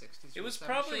not in the 60s. It was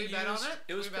probably used. Should we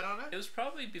bet on it? It was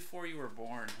probably before you were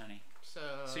born, honey.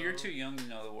 So you're too young to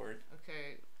know the word.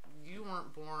 Okay. You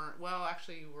weren't born. Well,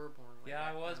 actually, you were born. Yeah,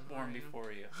 I was born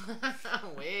before you.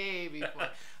 Way before.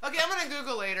 Okay, I'm gonna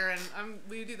Google later, and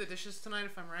will you do the dishes tonight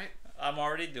if I'm right? I'm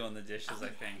already doing the dishes. I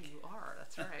think you are.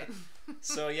 That's right.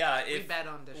 So yeah, we bet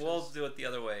on dishes. We'll do it the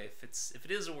other way. If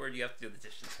it is a word, you have to do the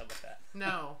dishes. How about that?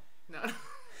 No.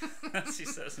 She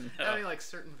says no. I only like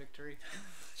certain victory.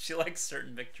 She likes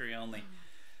certain victory only.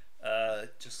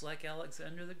 Just like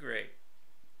Alexander the Great.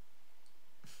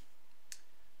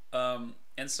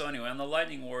 And so anyway, on the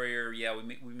Lightning Warrior, yeah,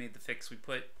 we made the fix.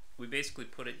 We basically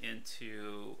put it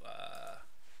into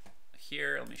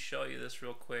here. Let me show you this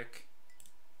real quick.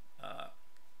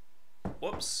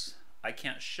 Whoops, I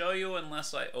can't show you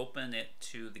unless I open it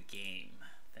to the game.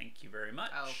 Thank you very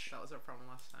much. Oh, that was our problem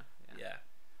last time. Yeah.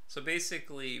 So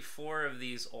basically, 4 of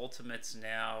these ultimates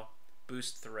now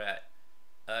boost threat.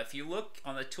 If you look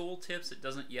on the tooltips, it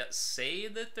doesn't yet say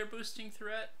that they're boosting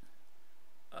threat.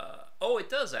 Oh, it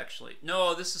does actually.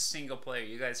 No, this is single player.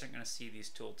 You guys aren't going to see these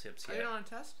tooltips yet. Are you on a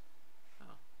test?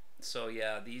 Oh. So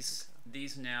yeah, these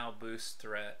now boost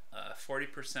threat.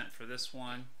 40% for this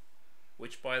one,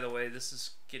 which by the way, this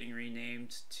is getting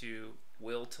renamed to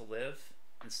Will to Live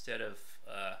instead of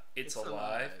It's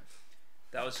Alive.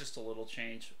 That was just a little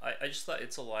change. I just thought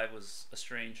It's Alive was a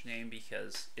strange name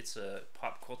because it's a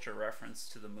pop culture reference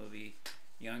to the movie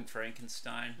Young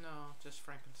Frankenstein. No, just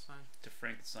Frankenstein. To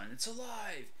Frankenstein. It's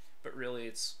alive! But really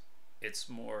it's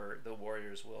more the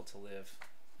warrior's will to live.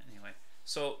 Anyway,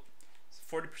 so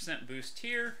 40% boost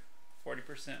here,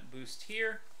 40% boost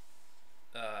here.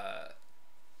 I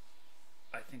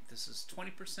think this is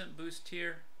 20% boost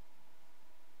here,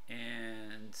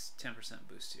 and 10%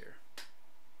 boost here.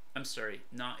 I'm sorry,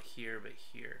 not here, but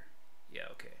here. Yeah,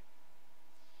 okay.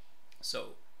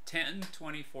 So 10,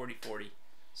 20, 40, 40.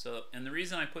 So, and the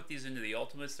reason I put these into the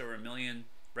ultimates, there were a million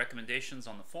recommendations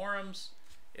on the forums.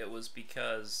 It was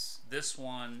because this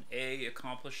one, A,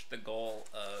 accomplished the goal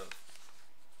of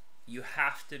you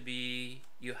have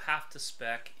to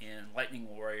spec in Lightning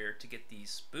Warrior to get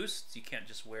these boosts. You can't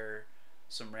just wear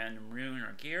some random rune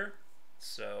or gear.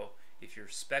 So if you're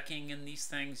specking in these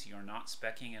things, you're not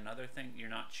specking in other things. You're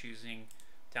not choosing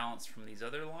talents from these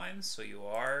other lines, so you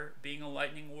are being a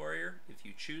Lightning Warrior. If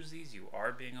you choose these, you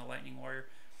are being a Lightning Warrior.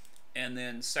 And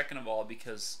then second of all,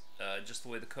 because just the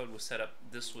way the code was set up,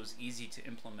 this was easy to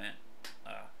implement.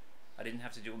 I didn't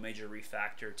have to do a major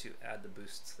refactor to add the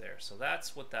boosts there. So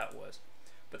that's what that was.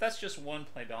 But that's just one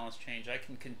play balance change. I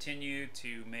can continue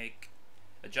to make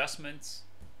adjustments.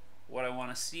 What I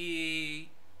want to see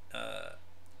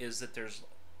is that there's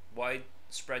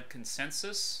widespread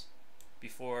consensus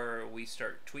before we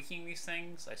start tweaking these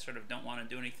things. I sort of don't want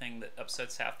to do anything that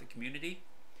upsets half the community.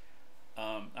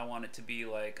 I want it to be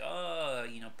like,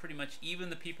 you know, pretty much even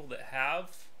the people that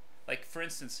have, like for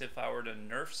instance, if I were to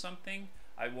nerf something,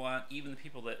 I want even the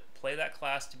people that play that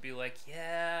class to be like,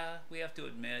 yeah, we have to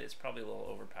admit it's probably a little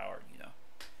overpowered, you know.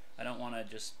 I don't want to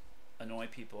just annoy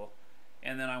people.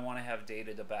 And then I want to have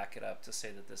data to back it up to say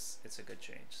that it's a good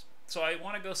change. So I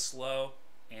want to go slow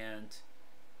and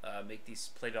make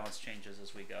these play balance changes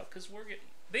as we go, because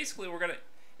basically we're gonna,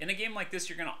 in a game like this,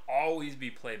 you're gonna always be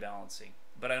play balancing,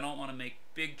 but I don't want to make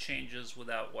big changes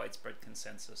without widespread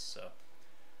consensus. So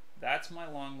that's my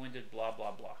long-winded blah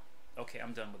blah blah. Okay,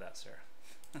 I'm done with that, Sarah.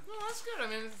 Well, that's good. I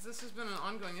mean, this has been an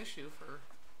ongoing issue for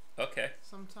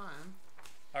some time.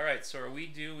 All right, so are we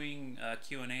doing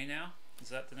Q&A now? Is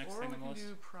that the next thing on the list? Or we can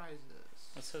do prizes.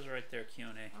 It says right there, Q&A.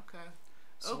 Okay.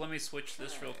 So let me switch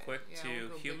this real quick to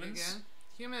we'll humans.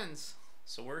 Humans.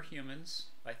 So we're humans,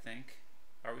 I think.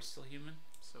 Are we still human?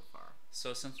 So far.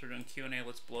 So since we're doing Q&A,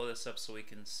 let's blow this up so we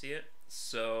can see it.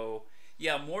 So,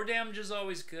 yeah, more damage is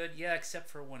always good. Yeah, except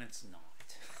for when it's not.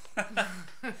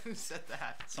 Who said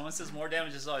that? Someone says more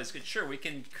damage is always good. Sure, we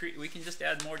can just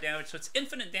add more damage, so it's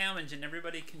infinite damage, and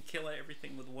everybody can kill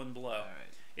everything with one blow. All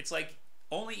right. It's like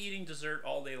only eating dessert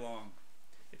all day long.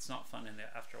 It's not fun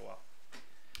after a while.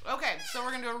 Okay, so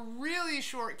we're gonna do a really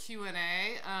short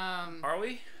Q&A. Are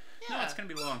we? Yeah. No, it's gonna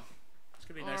be long. It's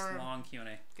gonna be a nice long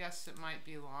Q&A. Guess it might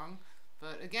be long,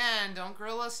 but again, don't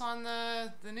grill us on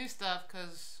the new stuff,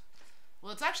 because.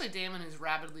 Well, it's actually Damon who's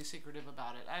rabidly secretive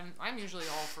about it. I'm usually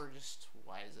all for just,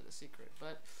 why is it a secret?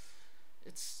 But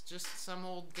it's just some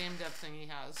old game dev thing he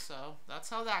has, so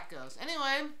that's how that goes.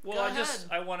 Anyway, well, go ahead.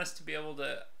 I want us to be able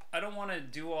to, I don't want to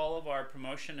do all of our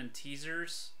promotion and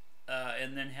teasers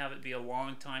and then have it be a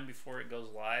long time before it goes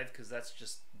live, because that's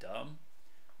just dumb.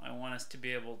 I want us to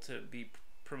be able to be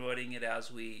promoting it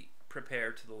as we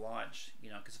prepare to the launch,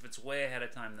 you know, because if it's way ahead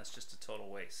of time, that's just a total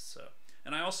waste, so.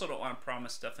 And I also don't want to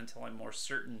promise stuff until I'm more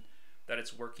certain that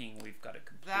it's working. We've got to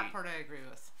complete. That part I agree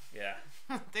with. Yeah.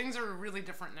 Things are really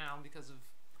different now because of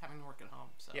having to work at home.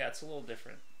 So. Yeah, it's a little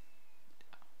different.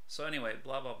 Yeah. So anyway,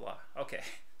 blah, blah, blah. Okay.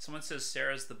 Someone says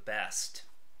Sarah's the best.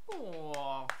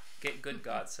 Oh. Good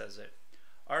God says it.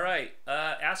 All right.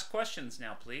 Ask questions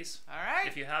now, please. All right.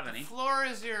 If you have any. The floor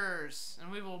is yours,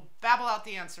 and we will babble out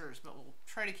the answers, but we'll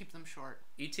try to keep them short.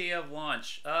 ETF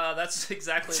launch. That's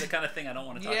exactly the kind of thing I don't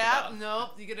want to talk about.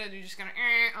 Nope. You're just gonna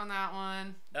on that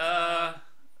one.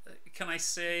 Can I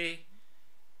say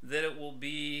that it will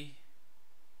be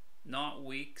not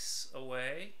weeks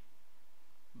away,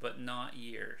 but not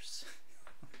years?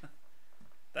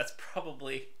 That's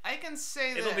probably. I can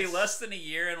say it'll be less than a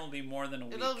year, and it'll be more than a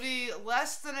week. It'll be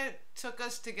less than it took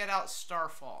us to get out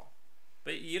Starfall.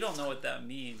 But you don't know what that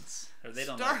means, or they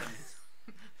don't know what that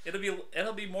means.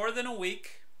 It'll be more than a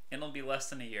week, and it'll be less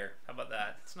than a year. How about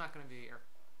that? It's not going to be a year.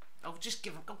 Oh, just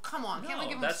give him. Oh, come on! No, Can't we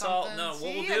give him that's something? all. No,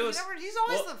 what we'll do is he's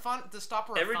always the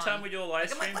stopper. Every of time fun. we do a live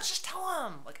stream, let's just tell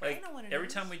him. Like I know what it is. Every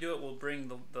time we do it, we'll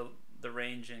bring the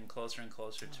range in closer and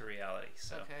closer to reality.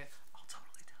 So. Okay. I'll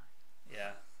totally tell you.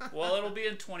 Yeah. Well, it'll be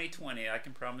in 2020. I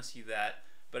can promise you that.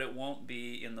 But it won't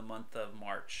be in the month of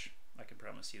March. I can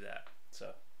promise you that.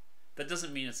 So that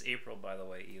doesn't mean it's April, by the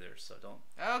way, either. So don't.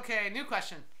 Okay. New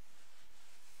question.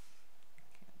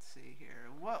 Can't see here.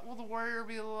 What will the warrior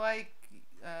be like?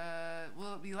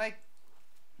 Will it be like?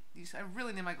 I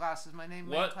really need my glasses. My name,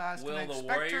 main class. Can I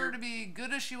expect her to be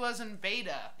good as she was in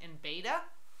beta? In beta?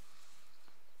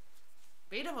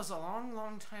 Beta was a long,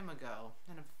 long time ago,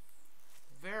 and a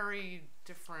very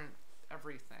different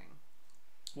everything.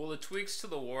 Well, the tweaks to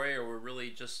the warrior were really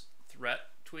just threat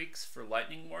tweaks for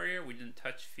Lightning Warrior. We didn't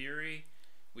touch Fury.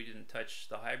 We didn't touch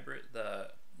the hybrid, the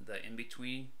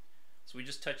in-between. So we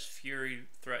just touched Fury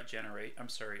threat generate. I'm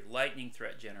sorry, Lightning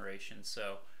threat generation.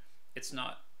 So it's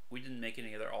not. We didn't make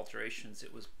any other alterations.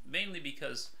 It was mainly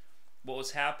because what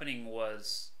was happening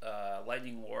was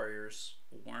Lightning Warriors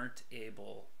weren't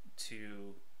able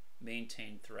to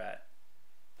maintain threat,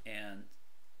 and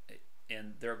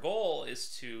and their goal is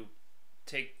to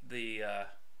take the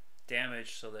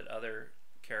damage so that other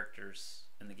characters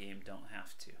in the game don't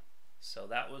have to. So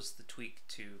that was the tweak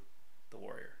to the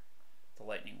warrior, the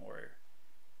lightning warrior.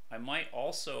 I might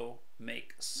also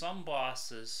make some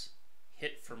bosses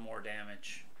hit for more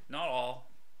damage. Not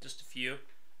all, just a few.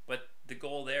 But the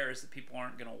goal there is that people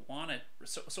aren't going to want it.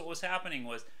 So what was happening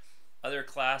was other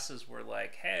classes were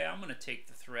like, hey, I'm going to take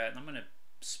the threat and I'm going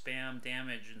to spam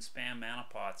damage and spam mana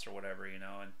pots or whatever, you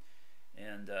know,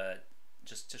 and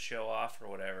just to show off or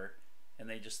whatever. And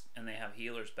they have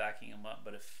healers backing them up.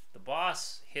 But if the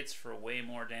boss hits for way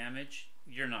more damage,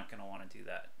 you're not going to want to do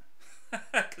that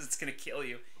because it's going to kill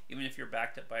you, even if you're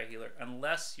backed up by a healer,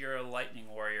 unless you're a lightning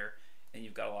warrior and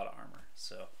you've got a lot of armor.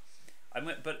 So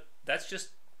but that's just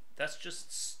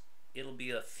it'll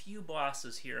be a few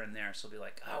bosses here and there. So it'll be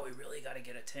like, oh, we really got to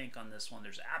get a tank on this one.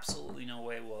 There's absolutely no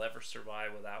way we'll ever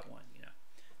survive without one. You know,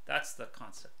 that's the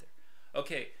concept there.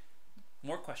 Okay,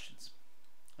 more questions.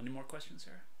 Any more questions,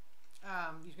 Sarah?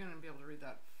 You're going to be able to read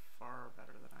that far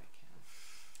better than I can.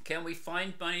 Can we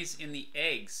find bunnies in the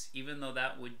eggs, even though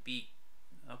that would be...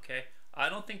 Okay. I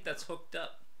don't think that's hooked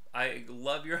up. I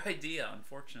love your idea,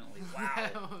 unfortunately. Wow.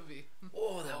 That would be...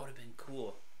 Oh, that would have been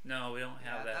cool. No, we don't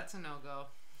have that. That's a no-go.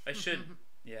 I should...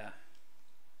 Yeah.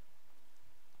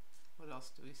 What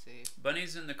else do we see?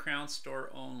 Bunnies in the Crown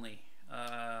Store only.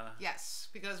 Yes,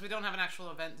 because we don't have an actual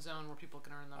event zone where people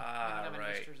can earn them. We don't have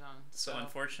an Easter zone. So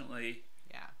unfortunately...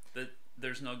 Yeah.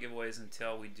 There's no giveaways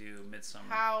until we do Midsummer.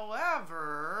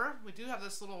 However, we do have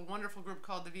this little wonderful group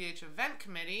called the VH Event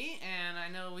Committee, and I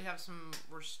know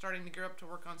we're starting to gear up to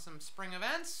work on some spring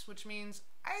events, which means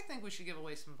I think we should give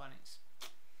away some bunnies.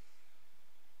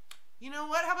 You know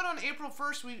what? How about on April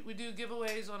 1st, we do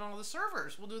giveaways on all the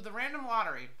servers. We'll do the random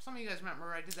lottery. Some of you guys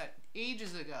remember I did that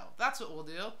ages ago. That's what we'll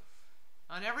do.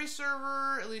 On every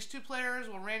server, at least 2 players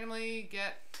will randomly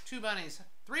get 2 bunnies.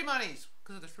 3 bunnies,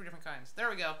 because there's 3 different kinds. There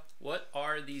we go. What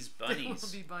are these bunnies? They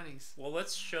will be bunnies. Well,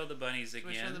 let's show the bunnies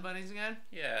again. Should we show the bunnies again?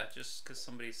 Yeah, just because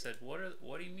somebody said, what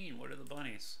do you mean? What are the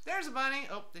bunnies? There's a bunny.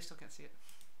 Oh, they still can't see it.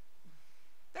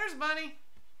 There's a bunny.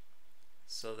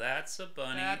 So that's a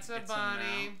bunny. That's a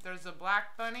bunny. There's a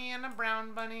black bunny and a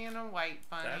brown bunny and a white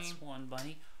bunny. That's one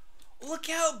bunny. Look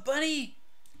out, bunny!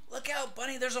 Look out,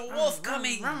 bunny! There's a wolf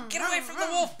coming! Get away from the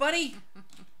wolf, bunny!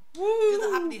 Woo! Do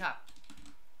the hoppity hop.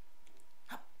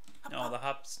 No, the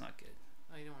hop's not good.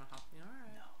 Oh, you don't want to hop? Yeah, all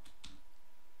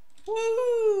No.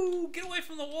 right. Woo! Get away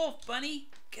from the wolf, bunny!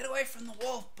 Get away from the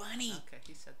wolf, bunny! Okay,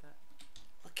 he said that.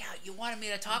 Look out! You wanted me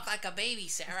to talk like a baby,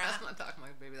 Sarah. That's not talking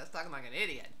like a baby. That's talking like an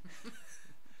idiot.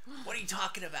 What are you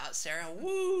talking about, Sarah?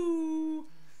 Woo!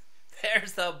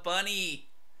 There's the bunny.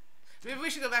 Maybe we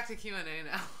should go back to Q&A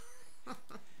now.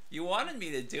 You wanted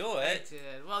me to do it. I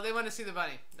did. Well, they want to see the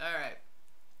bunny. All right.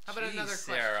 How about another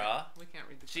question? Sarah. We can't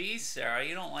read the Jeez, Sarah,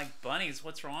 you don't like bunnies.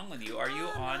 What's wrong with you? Are you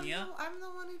Anya? I'm the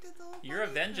one who did the whole You're a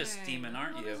bunny vengeance thing. demon,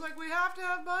 aren't you? He's like, we have to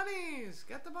have bunnies.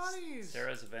 Get the bunnies.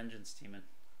 Sarah's a vengeance demon.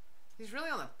 He's really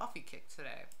on the Buffy kick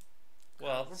today.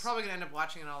 Well, we're probably going to end up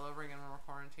watching it all over again when we're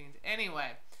quarantined.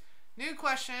 Anyway, new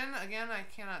question. Again, I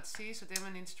cannot see, so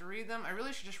Damon needs to read them. I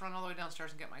really should just run all the way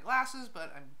downstairs and get my glasses,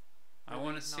 but I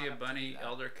want to see a bunny,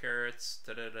 elder carrots,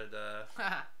 da-da-da-da.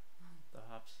 The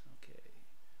hops. Okay.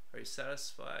 Are you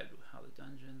satisfied with how the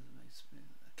dungeons...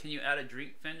 Can you add a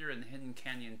drink vendor in the Hidden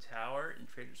Canyon Tower in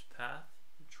Trader's Path?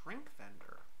 Drink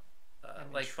vendor?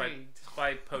 Like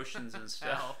buy potions and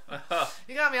stuff.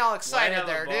 You got me all excited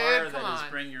there, dude. Come on.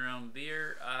 Just bring your own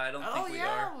beer. I don't think we are.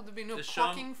 Oh yeah, will there be no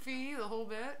parking fee? The whole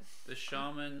bit. The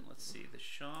shaman. Let's see. The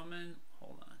shaman.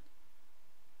 Hold on.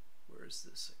 Where is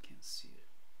this? I can't see it.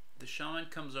 The shaman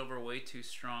comes over way too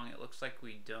strong. It looks like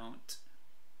we don't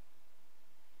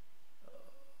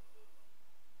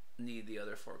need the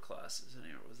other 4 classes.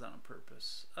 Anyway, was that on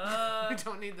purpose? We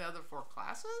don't need the other 4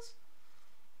 classes?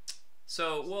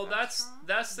 So, well,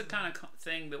 that's the kind of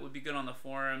thing that would be good on the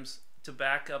forums to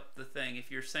back up the thing.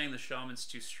 If you're saying the shaman's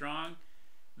too strong,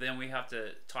 then we have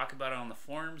to talk about it on the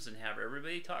forums and have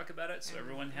everybody talk about it, so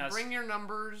everyone has... Bring your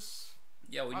numbers.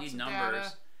 Yeah, we need numbers.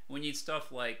 Data. We need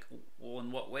stuff like, well,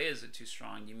 in what way is it too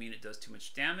strong? Do you mean it does too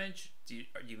much damage? Do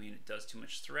you mean it does too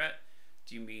much threat?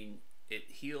 Do you mean it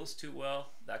heals too well?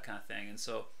 That kind of thing.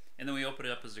 And then we open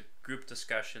it up as a group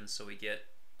discussion, so we get...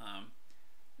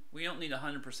 we don't need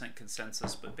 100%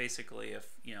 consensus, but basically if,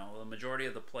 you know, the majority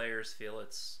of the players feel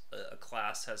it's a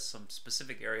class has some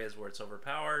specific areas where it's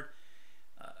overpowered,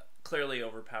 clearly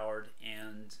overpowered,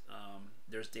 and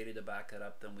there's data to back that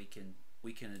up, then we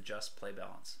can adjust play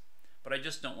balance. But I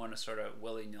just don't want to sort of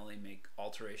willy-nilly make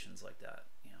alterations like that,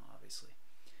 you know, obviously.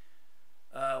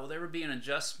 Will there ever be an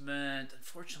adjustment?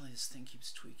 Unfortunately, this thing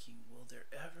keeps tweaking. Will there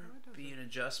ever be an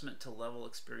adjustment to level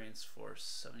experience for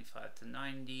 75 to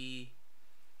 90?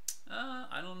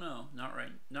 I don't know. Not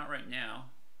right now.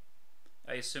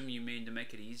 I assume you mean to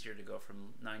make it easier to go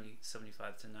from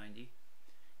 75 to 90.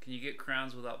 Can you get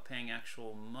crowns without paying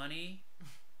actual money?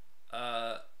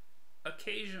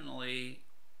 Occasionally,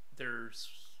 there's...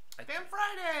 Fan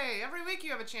Friday! Every week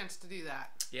you have a chance to do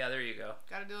that. Yeah, there you go.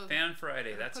 Gotta do it. Fan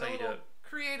Friday, that's how you do it.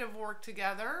 Creative work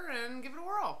together and give it a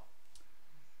whirl.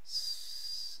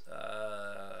 Let's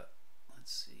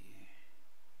see.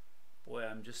 Boy,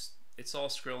 it's all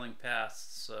scrolling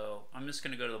past, so I'm just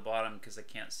going to go to the bottom because I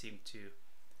can't seem to.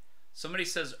 Somebody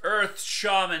says Earth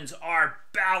shamans are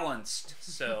balanced,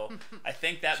 so I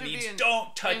think that means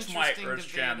don't touch my Earth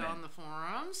shaman. On the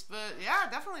forums, but yeah,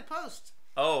 definitely post.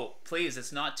 Oh, please,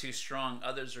 it's not too strong.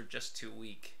 Others are just too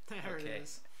weak. There it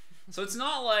is. So it's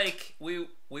not like we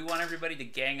want everybody to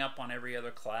gang up on every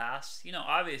other class. You know,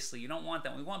 obviously you don't want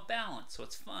that. We want balance, so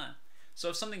it's fun. So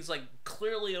if something's like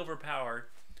clearly overpowered,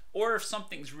 or if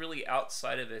something's really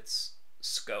outside of its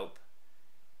scope,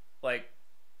 like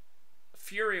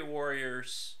Fury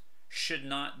Warriors should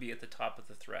not be at the top of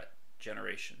the threat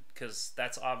generation, because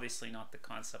that's obviously not the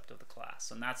concept of the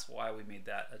class, and that's why we made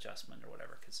that adjustment or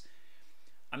whatever. Because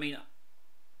I mean,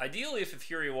 ideally, if a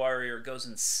Fury Warrior goes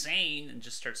insane and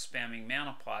just starts spamming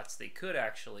mana pots, they could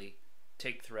actually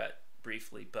take threat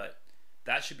briefly, but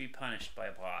that should be punished by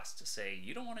a boss to say,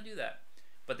 you don't want to do that.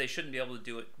 But they shouldn't be able to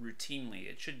do it routinely.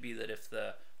 It should be that if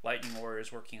the Lightning Warrior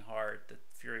is working hard, the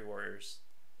Fury Warriors,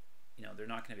 you know, they're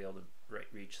not going to be able to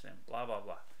reach them. Blah, blah,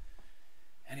 blah.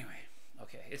 Anyway,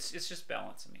 okay. It's just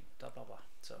balance. I mean, blah, blah, blah.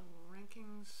 So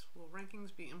will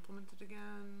rankings be implemented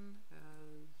again?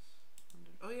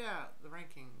 Oh yeah, the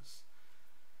rankings.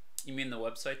 You mean the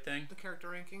website thing? The character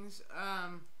rankings.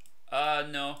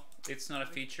 No, it's not a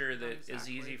feature that is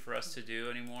easy for us to do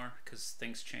anymore because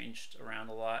things changed around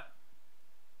a lot.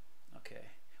 Okay,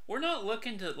 we're not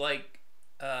looking to like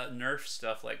nerf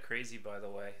stuff like crazy, by the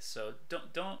way. So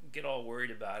don't get all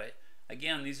worried about it.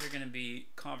 Again, these are going to be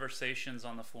conversations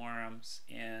on the forums,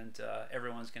 and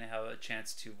everyone's going to have a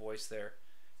chance to voice their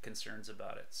concerns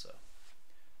about it. So.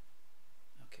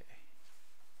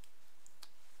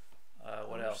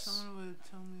 What else? Someone would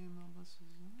tell me about this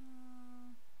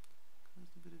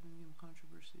caused a bit of in-game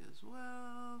controversy as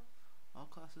well. All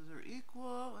classes are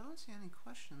equal. I don't see any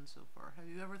questions so far. Have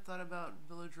you ever thought about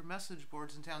villager message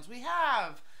boards in towns? We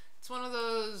have. It's one of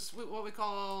those what we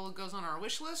call goes on our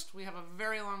wish list. We have a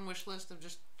very long wish list of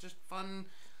just fun,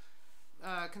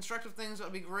 constructive things that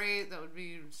would be great. That would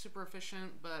be super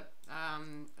efficient. But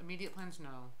immediate plans,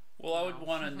 no. Well, I would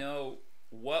want to know.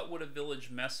 What would a village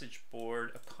message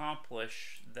board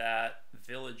accomplish that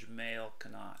village mail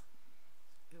cannot?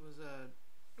 It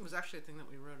was actually a thing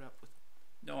that we wrote up with.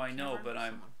 No, I know,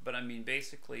 but I mean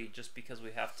basically just because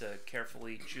we have to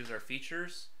carefully choose our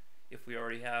features, if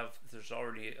there's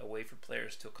already a way for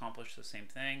players to accomplish the same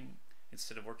thing,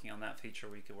 instead of working on that feature,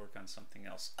 we could work on something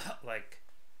else like.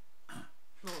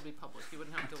 Well, it would be public. You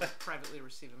wouldn't have to privately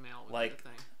receive a mail. Like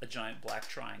a giant black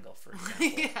triangle, for example.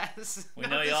 Yes. We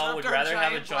know y'all would rather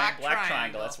have a giant black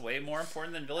triangle. That's way more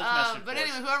important than village message But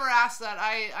boards. anyway, whoever asked that,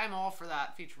 I'm all for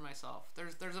that feature myself.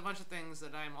 There's a bunch of things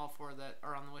that I'm all for that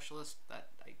are on the wish list that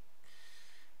I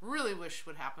really wish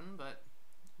would happen, but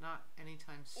not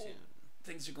anytime soon.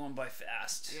 Things are going by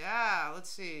fast. Yeah, let's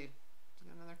see.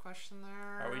 Got another question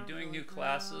there. Are we doing new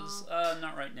classes?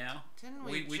 Not right now. Didn't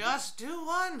we just do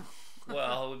one?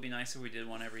 Well, it would be nice if we did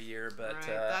one every year, but right.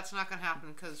 That's not going to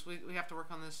happen because we have to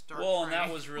work on this dark. Well, and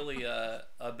that was really a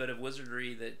bit of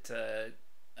wizardry that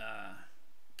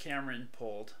Cameron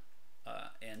pulled,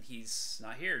 and he's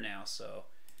not here now, so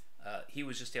he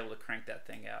was just able to crank that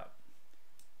thing out.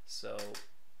 So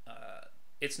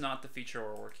it's not the feature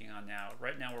we're working on now.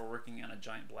 Right now, we're working on a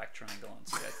giant black triangle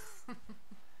instead.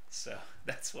 So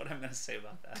that's what I'm going to say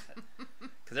about that.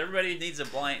 Because everybody needs a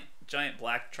giant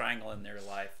black triangle in their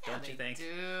life, don't you think? They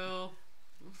do.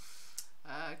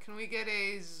 Can we get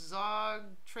a Zog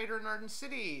trader in Arden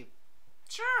City?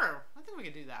 Sure. I think we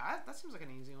could do that. That seems like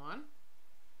an easy one.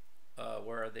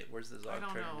 Where are they? Where's the Zog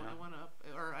trader now? I don't know. It went up.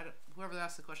 Or whoever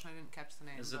asked the question, I didn't catch the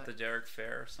name. Is it the Derek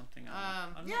Fair or something?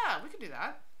 Yeah, we could do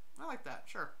that. I like that.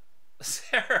 Sure.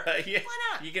 Sarah, yeah. Why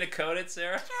not? You gonna code it,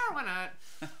 Sarah? Sure, why not?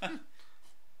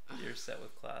 You're set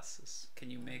with classes.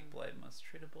 Can you make Blight most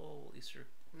treatable? Will Easter?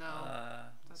 No,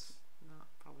 that's not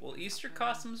probably. Will Easter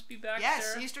costumes be back? Yes,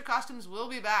 Sarah? Easter costumes will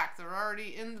be back. They're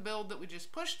already in the build that we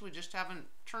just pushed. We just haven't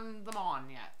turned them on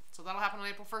yet. So that'll happen on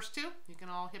April 1st too. You can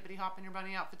all hippity hop in your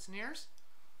bunny outfits and ears.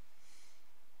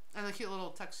 And the cute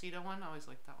little tuxedo one. I always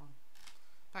like that one.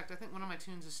 In fact, I think one of my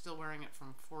tunes is still wearing it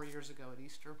from 4 years ago at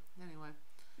Easter. Anyway.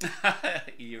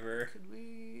 Ever. Could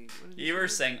we... Ever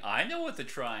saying, I know what the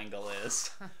triangle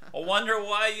is. I wonder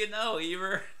why you know,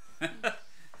 Ever.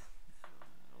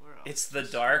 It's the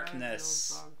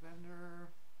darkness. Dog vendor.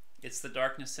 It's the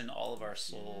darkness in all of our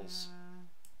souls.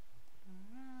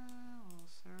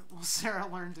 Will Sarah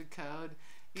learn to code?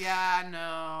 Yeah,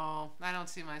 no. I don't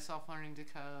see myself learning to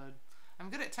code. I'm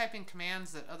good at typing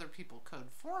commands that other people code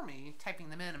for me,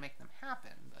 typing them in and make them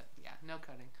happen, but yeah, no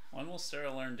coding. When will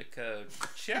Sarah learn to code?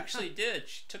 She actually did.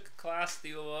 She took a class at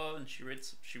the UO and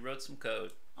she wrote some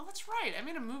code. Oh, that's right. I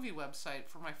made a movie website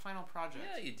for my final project.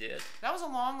 Yeah, you did. That was a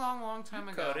long, long, long time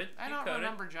ago. Coded. I don't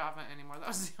remember Java anymore. That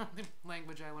was the only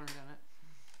language I learned in it.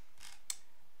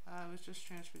 I was just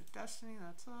transferred to Destiny,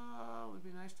 that's all. It would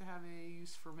be nice to have a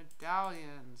use for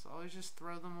medallions. Always just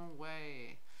throw them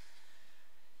away.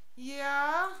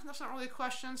 Yeah, that's not really a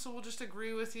question, so we'll just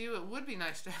agree with you. It would be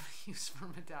nice to have a use for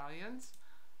medallions.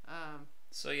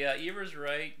 So yeah, Ever's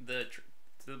right. The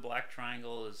black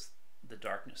triangle is the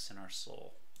darkness in our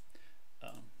soul.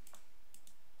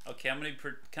 Okay,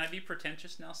 can I be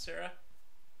pretentious now, Sarah?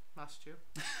 Must you?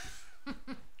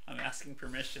 I'm asking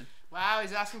permission. Wow,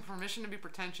 he's asking permission to be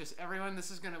pretentious. Everyone, this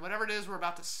is gonna, whatever it is, we're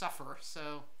about to suffer.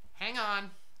 So, hang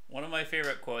on. One of my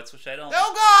favorite quotes, which I don't...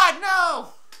 Oh God, no!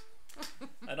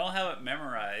 I don't have it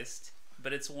memorized,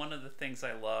 but it's one of the things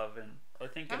I love, and I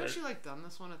think... Haven't you, like, done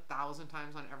this one 1,000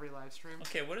 times on every live stream?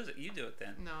 Okay, what is it? You do it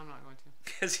then. No, I'm not going to.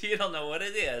 Because you don't know what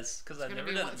it is, because I've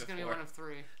never done it before. It's gonna be one of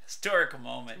 3. Historical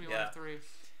moment, It's gonna be one of 3.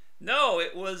 No,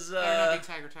 it was... no, be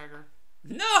Tiger.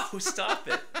 No, stop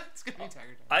it. It's gonna be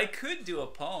Tiger. I could do a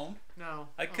poem. No.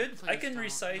 I can don't.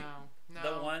 recite No.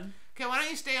 the one. Okay, why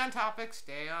don't you stay on topic?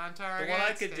 Stay on target. The one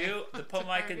I could do, the poem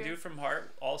I could do from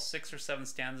heart, all 6 or 7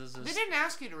 stanzas is... They didn't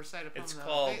ask you to recite a poem, It's though.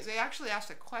 called... They actually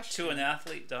asked a question. To an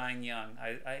Athlete Dying Young.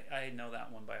 I know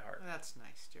that one by heart. That's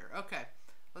nice, dear. Okay,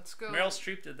 let's go. Meryl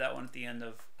Streep did that one at the end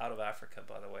of Out of Africa,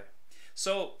 by the way.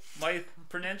 So my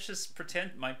pernicious statement.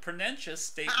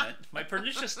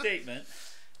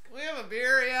 We have a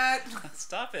beer yet?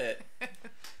 Stop it.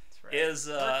 That's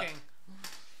right.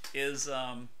 Is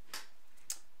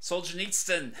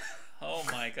Solzhenitsyn. Oh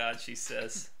my God, she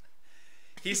says.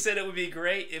 He said it would be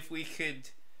great if we could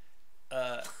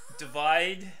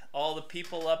divide all the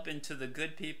people up into the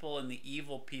good people and the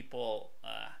evil people,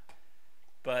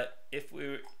 but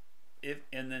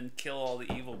and then kill all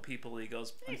the evil people. He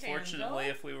goes, unfortunately,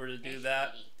 if we were to do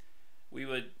that, we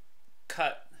would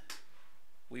cut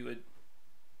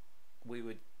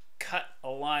a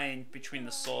line between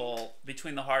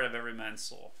the heart of every man's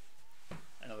soul.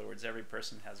 In other words, every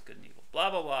person has good and evil.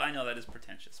 Blah, blah, blah. I know that is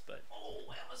pretentious, but... Oh,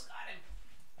 I almost got him.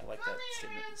 I like that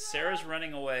statement. Sarah's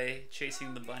running away,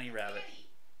 chasing the bunny rabbit.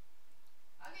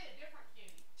 I'll get a different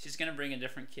kitty. She's going to bring a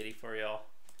different kitty for y'all.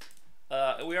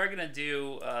 We are going to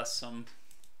do some...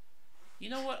 You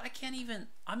know what? I can't even...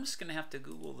 I'm just going to have to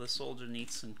Google the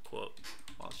Solzhenitsyn quote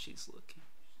while she's looking.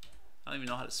 I don't even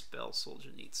know how to spell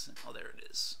Solzhenitsyn. Oh, there it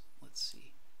is. Let's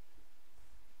see.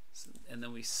 And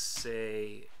then we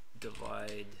say...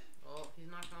 Divide. Oh,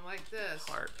 he's not gonna like this.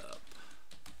 Heart up.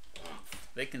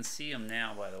 They can see him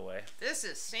now, by the way. This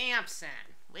is Samson.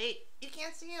 Wait, you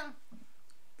can't see him.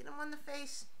 Get him on the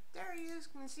face. There he is.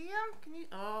 Can you see him? Can you?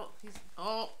 Oh, he's.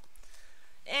 Oh.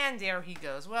 And there he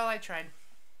goes. Well, I tried.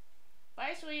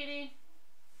 Bye, sweetie.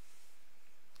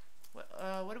 What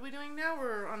are we doing now?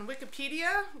 We're on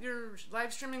Wikipedia. You're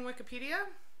live streaming Wikipedia.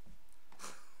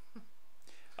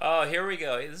 Oh, here we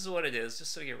go. This is what it is,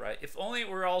 just so you get right. If only it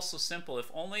were all so simple. If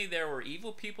only there were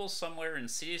evil people somewhere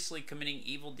insidiously committing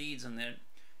evil deeds, and then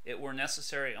it were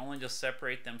necessary only to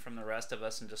separate them from the rest of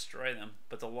us and destroy them.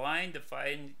 But the line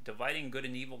dividing good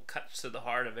and evil cuts to the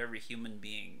heart of every human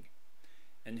being.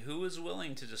 And who is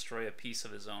willing to destroy a piece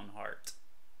of his own heart?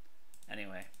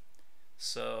 Anyway,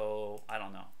 so I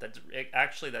don't know.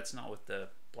 Actually, that's not what the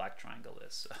black triangle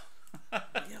is. So.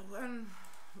 Yeah, when...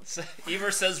 So,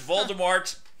 Ever says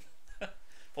Voldemort.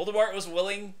 Voldemort was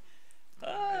willing.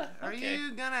 Are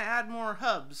you gonna add more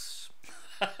hubs?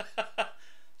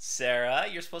 Sarah,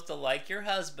 you're supposed to like your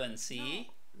husband, see?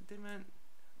 No, they meant...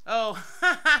 Oh.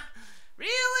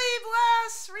 Really,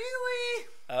 Bless? Really?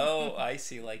 Oh, I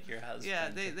see, like your husband. Yeah,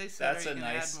 they said that's a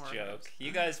nice joke. Hubs?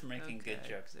 You guys are making good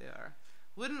jokes. They are.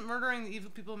 Wouldn't murdering the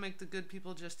evil people make the good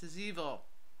people just as evil?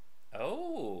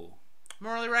 Oh.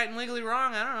 Morally right and legally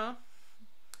wrong? I don't know.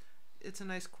 It's a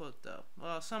nice quote, though.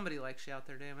 Well, somebody likes you out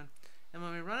there, Damon. And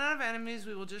when we run out of enemies,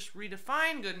 we will just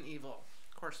redefine good and evil.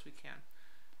 Of course we can.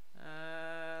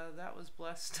 That was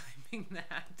Bless timing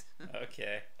that.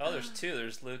 Okay. Oh, there's 2.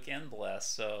 There's Luke and Bless.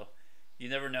 So You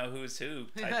never know who's who.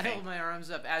 I hold my arms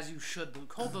up as you should,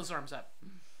 Luke. Hold those arms up.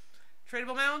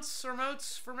 Tradable mounts or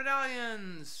motes for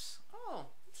medallions. Oh,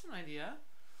 that's an idea.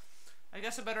 I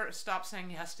guess I better stop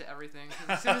saying yes to everything.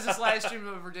 As soon as this live stream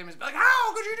over, Damon's be like,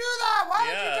 "How could you do that? Why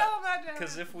did you tell him that?"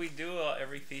 Because if we do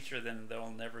every feature, then there will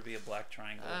never be a black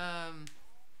triangle.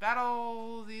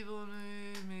 Battle the evil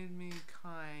made me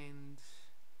kind.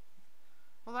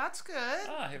 Well, that's good.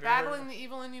 Battling the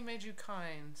evil in you made you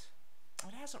kind.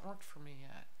 It hasn't worked for me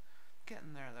yet.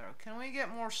 Getting there, though. Can we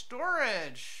get more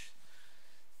storage?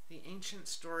 The ancient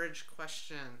storage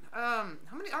question. How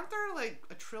many? Aren't there like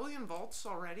a trillion vaults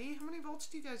already? How many vaults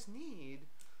do you guys need?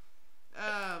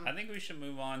 I think we should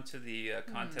move on to the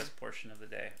contest portion of the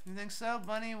day. You think so?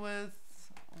 Bunny with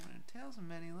tails and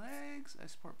many legs. I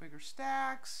support bigger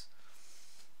stacks.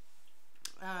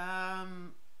 Okay.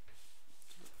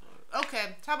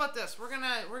 How about this? We're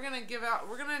gonna do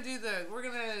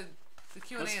the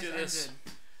Q&A has ended.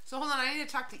 So hold on. I need to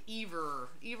talk to Ever.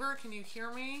 Ever, can you hear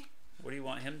me? What do you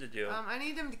want him to do? I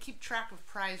need him to keep track of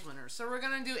prize winners. So we're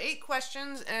going to do 8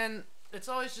 questions, and it's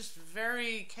always just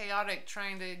very chaotic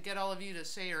trying to get all of you to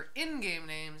say your in-game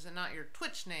names and not your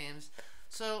Twitch names.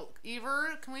 So,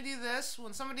 Ever, can we do this?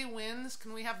 When somebody wins,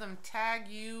 can we have them tag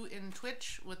you in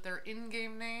Twitch with their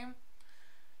in-game name?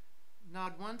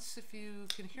 Nod once if you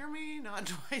can hear me, nod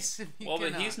twice if you cannot.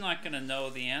 Well, but he's not going to know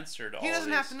the answer to all of these. He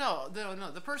doesn't have to know.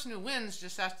 The person who wins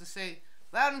just has to say...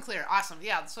 Loud and clear. Awesome.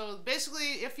 Yeah, so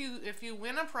basically if you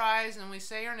win a prize and we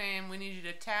say your name, we need you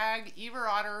to tag Ever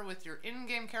Otter with your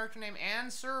in-game character name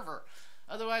and server.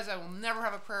 Otherwise, I will never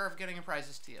have a prayer of getting your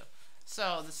prizes to you.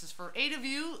 So this is for 8 of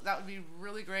you. That would be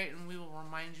really great, and we will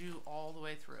remind you all the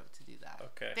way through to do that.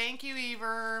 Okay. Thank you,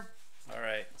 Ever. All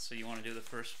right. So you want to do the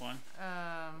first one?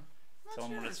 Tell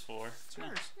them what it's for. It's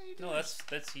yours. No,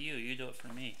 that's you. You do it for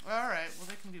me. All right. Well,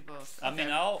 they can do both. Okay. I mean,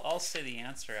 I'll say the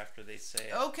answer after they say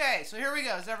it. Okay. So here we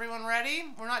go. Is everyone ready?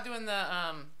 We're not doing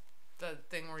the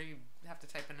thing where you have to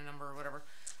type in a number or whatever.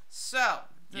 So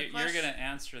you're gonna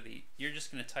answer the. You're just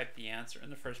gonna type the answer,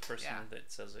 and the first person that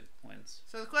says it wins.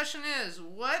 So the question is,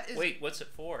 what is? Wait, what's it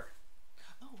for?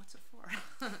 Oh, what's it for?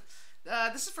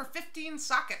 This is for 15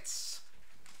 sockets.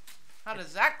 How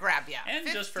does that grab you? And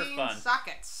just for fun. 15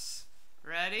 sockets.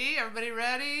 Ready? Everybody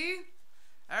ready?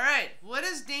 Alright, what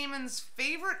is Damon's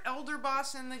favorite elder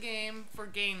boss in the game for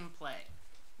gameplay?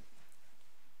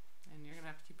 And you're going to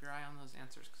have to keep your eye on those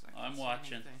answers because I'm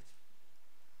watching. Anything.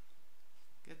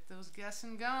 Get those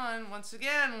guessing going. Once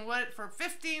again, what for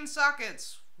 15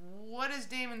 sockets, what is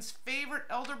Damon's favorite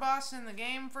elder boss in the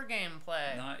game for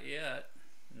gameplay? Not yet.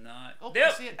 Not. Oh,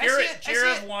 I see it.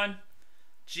 Girv won.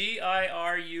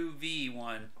 Giruv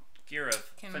won. Girv.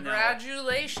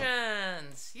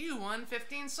 Congratulations! You won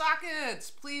 15 sockets.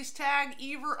 Please tag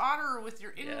Ever Otter with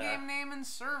your in-game name and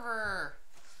server.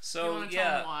 So you want to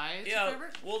tell them why it's your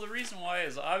favorite? Well, the reason why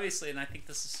is obviously, and I think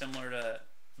this is similar to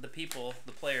the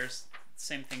players.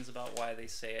 Same things about why they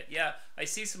say it. Yeah, I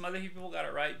see some other people got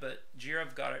it right, but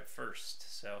Girv got it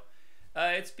first. So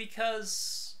it's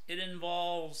because it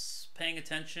involves paying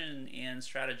attention and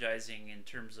strategizing in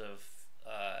terms of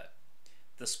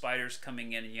the spiders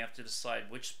coming in, and you have to decide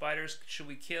which spiders should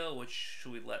we kill, which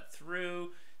should we let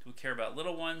through. Do we care about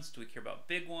little ones? Do we care about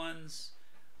big ones?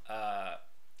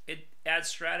 It adds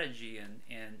strategy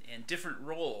and different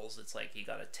roles. It's like you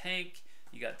got a tank,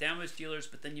 you got damage dealers,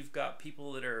 but then you've got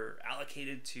people that are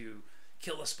allocated to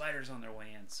kill the spiders on their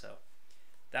way in. So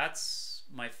that's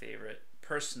my favorite,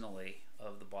 personally,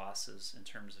 of the bosses in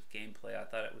terms of gameplay. I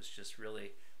thought it was just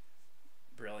really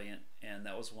brilliant, and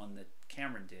that was one that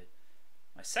Cameron did.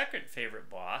 My second favorite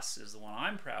boss is the one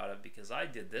I'm proud of because I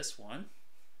did this one.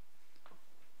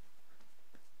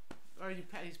 Or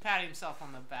he's patting himself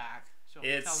on the back. Shall we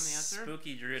tell him the answer?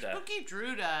 Spooky Druida. Spooky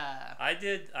Druida. I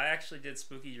actually did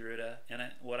Spooky Druida,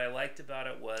 and what I liked about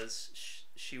it was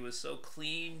she was so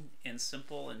clean and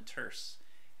simple and terse,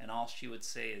 and all she would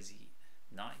say is,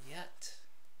 "Not yet."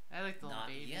 I like the little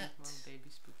baby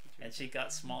Spooky Druida. And she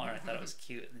got smaller. I thought it was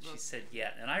cute, and she said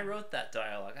 "yet," and I wrote that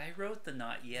dialogue. I wrote the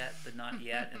 "not yet,"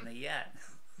 and the "yet."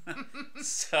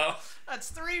 So that's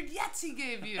 3 yets he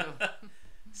gave you.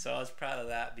 So I was proud of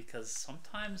that because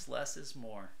sometimes less is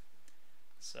more.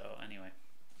 So anyway,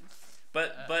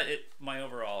 but my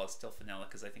overall is still Fenella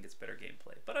because I think it's better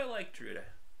gameplay. But I like Druida,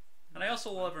 and I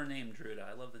also love her name Druida.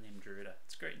 I love the name Druida.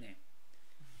 It's a great name.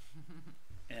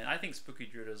 And I think Spooky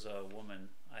Druida's a woman.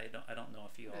 I don't know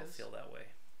if you all feel that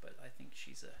way, but I think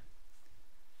she is.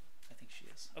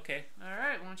 Okay. All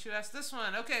right. Why don't you ask this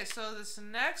one? Okay. So this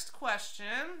next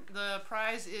question, the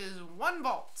prize is 1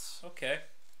 vault. Okay.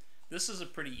 This is a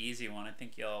pretty easy one. I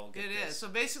think y'all will get this. It is. So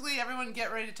basically, everyone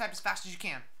get ready to type as fast as you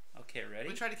can. Okay, ready?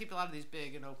 We try to keep a lot of these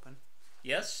big and open.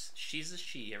 Yes, she's a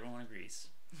she. Everyone agrees.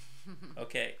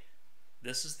 Okay,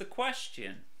 this is the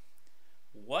question.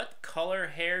 What color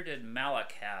hair did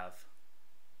Malik have?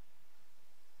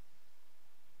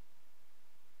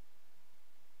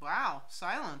 Wow,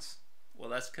 silence. Well,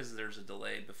 that's because there's a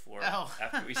delay before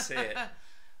after we say it.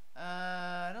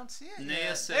 I don't see it Naya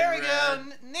yet. said There we red.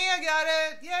 go. Naya got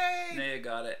it. Yay. Naya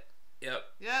got it. Yep.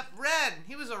 Yep, red.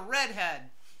 He was a redhead.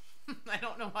 I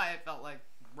don't know why I felt like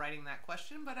writing that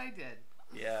question, but I did.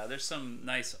 Yeah, there's some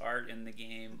nice art in the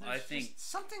game. There's I think just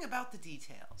something about the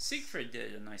details. Siegfried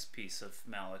did a nice piece of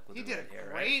Malik with He the did red a hair,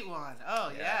 great right? one.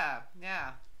 Oh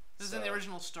yeah. This is in the So-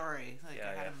 original story. Like Yeah,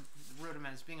 I had yeah. him wrote him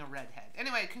as being a redhead.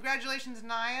 Anyway, congratulations,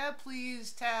 Naya.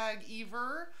 Please tag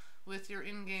Ever with your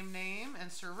in-game name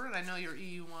and server, and I know you're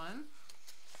EU1.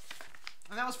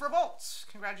 And that was for Bolts.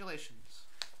 Congratulations.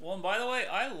 Well, and by the way,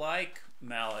 I like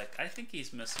Malik. I think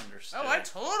he's misunderstood. Oh, I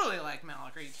totally like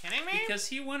Malik. Are you kidding me? Because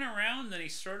he went around and he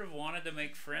sort of wanted to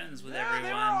make friends with yeah, everyone.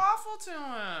 they were awful to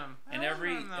him. And I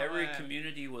every wasn't that way.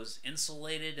 community was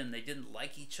insulated and they didn't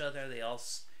like each other. They all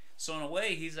so in a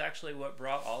way he's actually what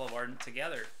brought all of Ardent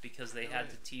together because they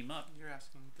had to team up. You're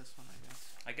asking this one, I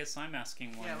guess. I guess I'm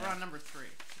asking one. Yeah, now. we're on number 3.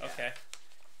 Yeah. Okay.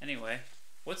 Anyway,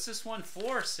 what's this one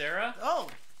for, Sarah? Oh,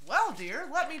 well, dear,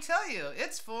 let me tell you,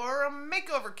 it's for a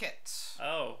makeover kit.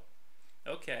 Oh,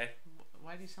 okay.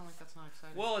 Why do you sound like that's not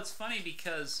exciting? Well, it's funny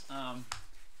because,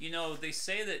 you know, they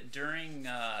say that during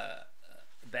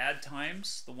bad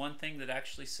times, the one thing that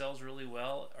actually sells really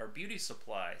well are beauty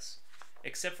supplies.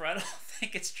 Except for I don't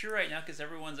think it's true right now because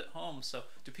everyone's at home. So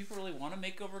do people really want a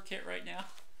makeover kit right now?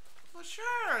 Well,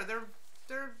 sure.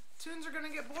 Their tunes are going to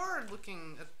get bored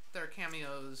looking at their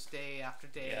cameos day after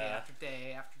day Yeah. after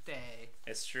day after day.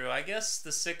 It's true. I guess the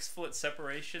 6-foot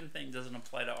separation thing doesn't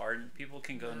apply to Ardent. People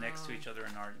can go next to No. each other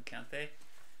in Ardent, can't they?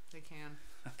 They can.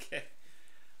 Okay.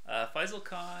 Faisal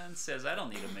Khan says, I don't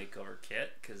need a makeover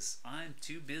kit because I'm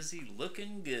too busy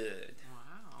looking good.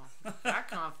 Wow. That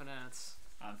confidence.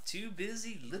 I'm too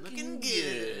busy looking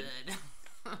good.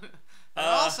 good. They're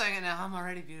all saying it now. I'm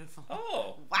already beautiful.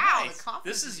 Oh, Wow, nice. the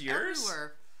confidence This is yours?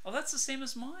 everywhere. Oh, that's the same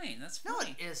as mine. That's No,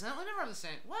 funny. it isn't. We never have the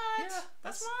same. What? Yeah,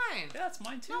 that's mine. Yeah, it's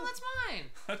mine too. No, that's mine.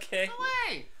 Okay. No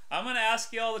way. I'm going to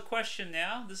ask you all the question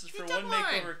now. This is You for took one mine.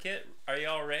 makeover kit. Are you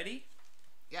all ready?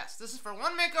 Yes, this is for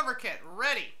one makeover kit.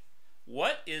 Ready.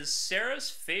 What is Sarah's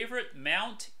favorite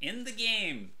mount in the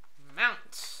game?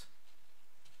 Mount.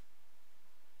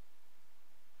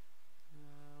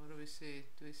 What do we see?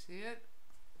 Do we see it?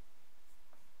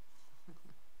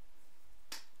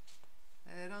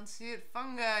 I don't see it.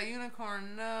 Fungi,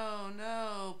 unicorn,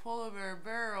 no. Polar bear,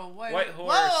 barrel, white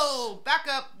horse. Whoa! Back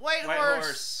up. White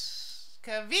horse.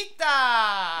 Kavita.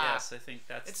 Yes, I think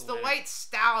that's It's the the way. white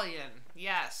stallion.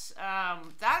 Yes.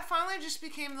 That finally just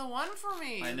became the one for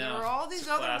me. I know. There were all It's these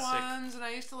a other classic. ones, and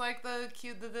I used to like the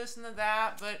cute, the this and the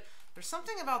that, but there's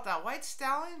something about that white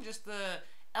stallion, just the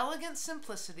elegant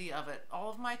simplicity of it. All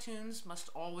of my tunes must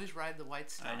always ride the white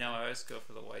stallion. I know, I always go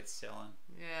for the white stallion.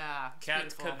 Yeah. it's Cat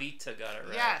beautiful. Kavita got it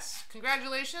right. Yes.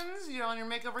 Congratulations. You're on your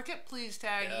makeover kit. Please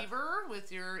tag Yeah. Ever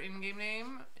with your in-game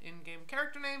name, in-game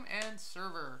character name, and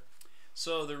server.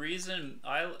 So the reason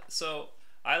I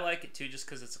like it too just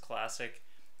because it's a classic,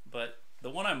 but the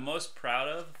one I'm most proud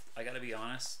of, I gotta be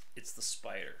honest, it's the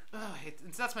spider. Oh,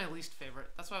 that's my least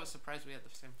favorite. That's why I was surprised we had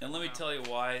the same. And let me tell you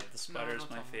why the spider is don't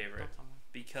my tell me. favorite. Don't tell me.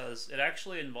 Because it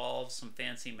actually involves some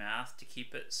fancy math to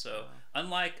keep it. So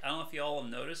unlike, I don't know if you all have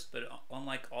noticed, but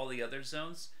unlike all the other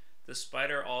zones, the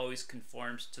spider always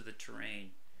conforms to the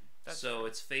terrain. So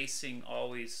it's facing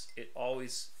always,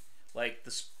 like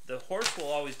the horse will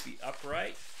always be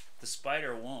upright. The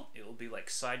spider won't. It will be like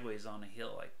sideways on a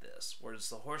hill like this. Whereas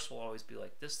the horse will always be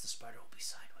like this. The spider will be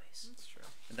sideways. That's true.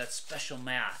 And that's special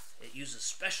math. It uses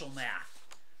special math.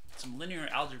 Some linear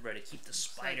algebra to keep the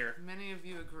spider. Like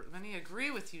many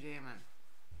agree with you, Damon.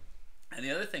 And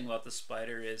the other thing about the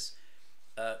spider is,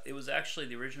 it was actually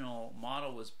the original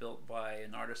model was built by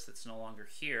an artist that's no longer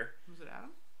here. Was it Adam?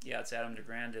 Yeah, it's Adam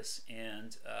DeGrandis,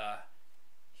 and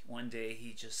one day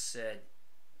he just said,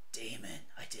 "Damon,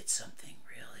 I did something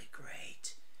really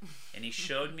great," and he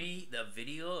showed me the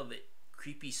video of a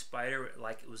creepy spider,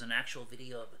 like it was an actual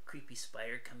video of a creepy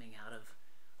spider coming out of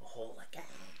a hole, like. And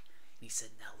he said,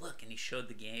 "Now look," and he showed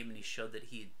the game, and he showed that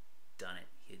he had done it.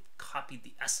 He had copied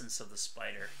the essence of the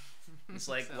spider. It's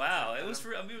like, wow, it was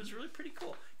really pretty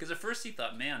cool. Because at first he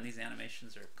thought, man, these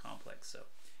animations are complex. So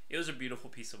it was a beautiful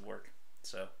piece of work.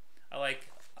 So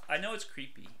I know it's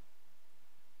creepy.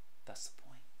 That's the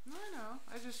point. No, I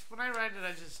know. When I ride it,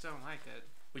 I just don't like it.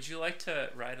 Would you like to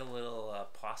ride a little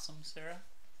possum, Sarah?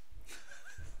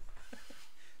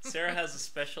 Sarah has a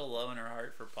special love in her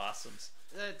heart for possums.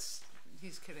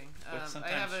 He's kidding. But I have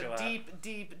sometimes a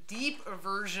deep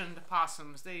aversion to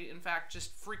possums. They, in fact,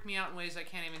 just freak me out in ways I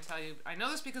can't even tell you. I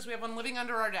know this because we have one living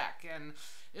under our deck, and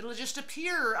it'll just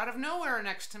appear out of nowhere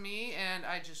next to me, and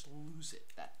I just lose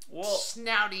it. That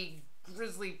snouty,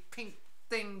 grizzly, pink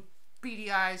thing,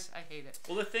 beady eyes. I hate it.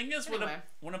 Well, the thing is, anyway.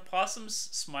 when a possum's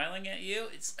smiling at you,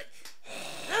 it's like...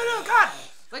 No, God!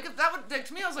 Like, if that would... Like,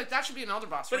 to me, I was like, that should be an elder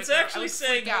boss. But right it's there. actually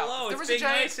saying hello. If there was a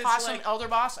giant possum elder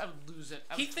boss, I would lose it.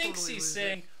 He thinks he's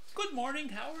saying, good morning,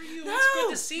 how are you? No, it's good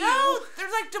to see you. No, they're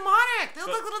like demonic. They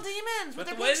look like little demons. But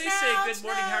the way they say good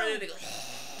morning, how are you? They go...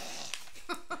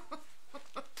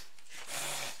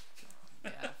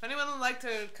 Yeah, if anyone would like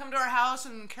to come to our house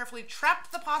and carefully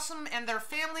trap the possum and their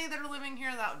family that are living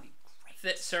here, that would be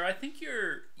great. Sir, I think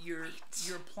you're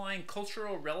applying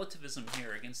cultural relativism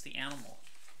here against the animal.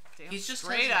 Damn He's just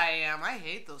straight I am. I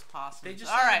hate those possums. They just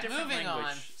all right, moving language.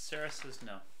 On. Sarah says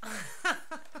no.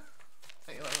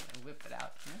 I whip it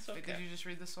out. That's okay. Wait, did you just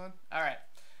read this one? All right.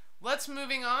 Let's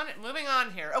moving on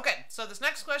here. Okay, so this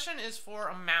next question is for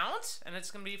a mount, and it's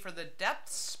going to be for the Depth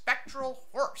Spectral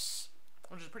Horse,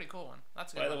 which is a pretty cool one.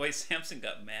 That's a good By the way, Samson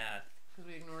got mad. Because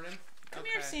we ignored him? Come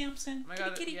here, Samson. Oh my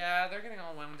God, kitty. Yeah, they're getting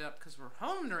all wound up because we're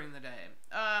home during the day.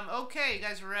 Okay, you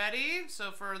guys ready?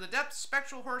 So for the Depth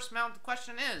Spectral Horse mount, the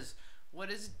question is,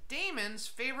 what is Damon's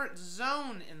favorite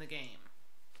zone in the game?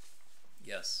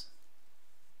 Yes.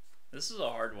 This is a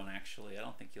hard one, actually. I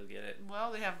don't think you'll get it.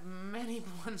 Well, they have many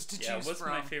ones to choose from. Yeah, what's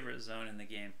my favorite zone in the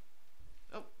game?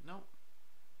 Oh, no.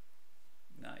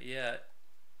 Not yet.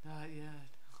 Not yet.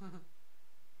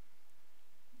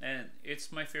 And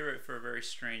it's my favorite for a very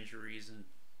strange reason.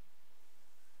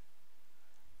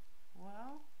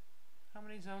 Well, how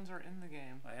many zones are in the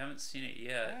game? I haven't seen it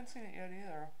yet. I haven't seen it yet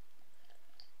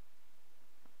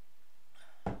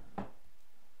either.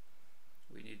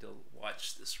 We need to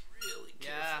watch this really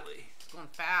carefully. Yeah, it's going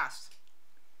fast.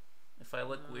 If I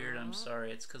look weird, I'm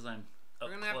sorry. It's because I'm up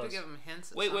We're going to have to give them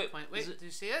hints at some point. Wait, did you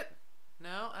see it?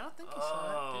 No, I don't think you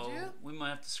saw it. Did you? We might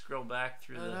have to scroll back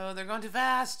through the... No, they're going too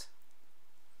fast.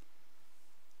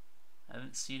 I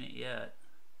haven't seen it yet.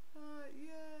 Not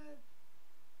yet.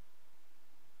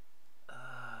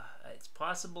 It's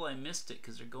possible I missed it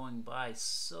because they're going by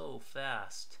so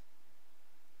fast.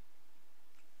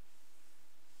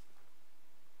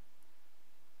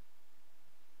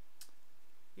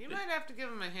 You might have to give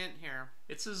him a hint here.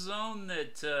 It's a zone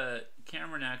that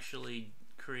Cameron actually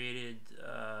created.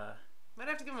 Might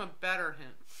have to give him a better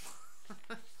hint.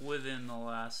 Within the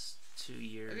last 2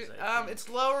 years. Okay, it's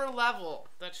lower level.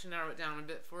 That should narrow it down a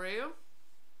bit for you.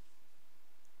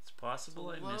 It's possible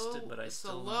I missed it, but I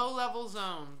still. It's a low-level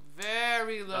zone.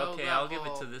 Very low level. Okay, I'll give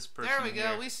it to this person. There we go.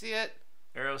 Here. We see it.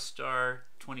 Aerostar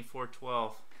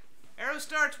 2412.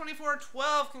 Aerostar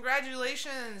 2412.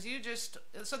 Congratulations. You just...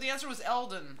 So the answer was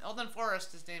Eldon. Eldon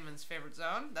Forest is Damon's favorite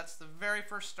zone. That's the very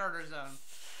first starter zone.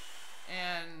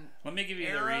 And let me give you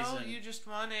Arrow, the reason. You just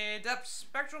won a Depth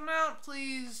Spectral mount.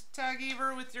 Please tag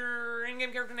Ever with your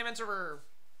in-game character name and server.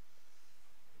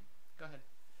 Go ahead.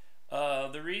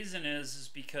 The reason is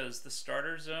because the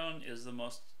starter zone is the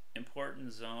most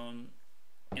important zone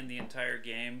in the entire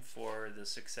game for the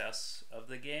success of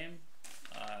the game.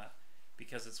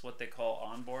 Because it's what they call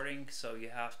onboarding. So you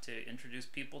have to introduce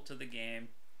people to the game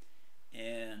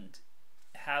and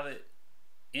have it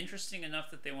interesting enough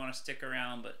that they want to stick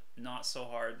around, but not so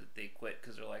hard that they quit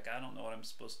because they're like, I don't know what I'm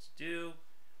supposed to do.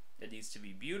 It needs to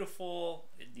be beautiful.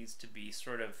 It needs to be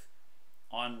sort of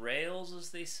on rails, as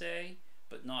they say,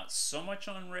 but not so much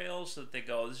on rails so that they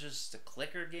go, this is just a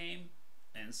clicker game.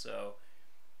 And so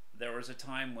there was a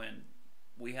time when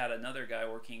we had another guy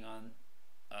working on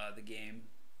the game.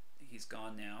 He's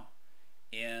gone now,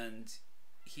 and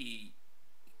I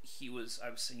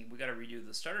was saying, we got to redo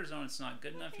the starter zone. It's not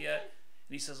good enough yet.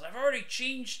 And he says, I've already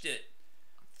changed it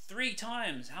 3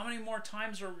 times. How many more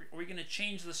times are we going to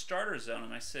change the starter zone?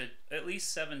 And I said, at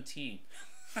least 17.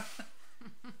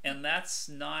 And that's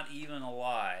not even a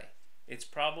lie. It's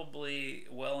probably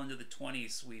well into the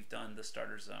 20s we've done the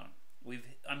starter zone.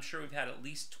 I'm sure we've had at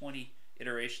least 20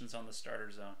 iterations on the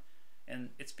starter zone.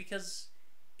 And it's because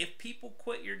if people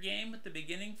quit your game at the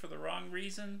beginning for the wrong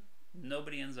reason,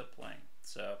 nobody ends up playing.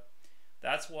 So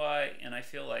that's why, and I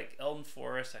feel like Eldon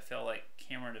Forest, I felt like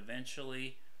Cameron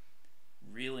eventually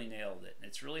really nailed it. And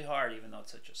it's really hard, even though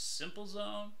it's such a simple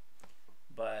zone,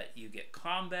 but you get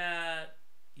combat,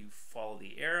 you follow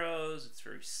the arrows, it's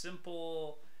very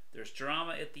simple, there's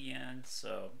drama at the end,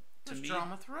 so to me... There's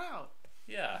drama throughout.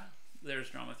 Yeah, there's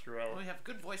drama throughout. We have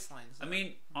good voice lines, though. I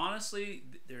mean, honestly,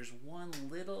 there's one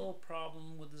little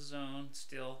problem with the zone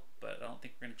still, but I don't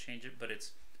think we're going to change it, but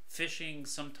it's fishing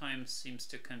sometimes seems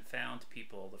to confound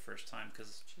people the first time,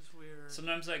 because Which is weird.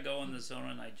 sometimes I go in the zone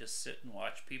and I just sit and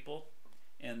watch people,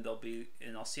 and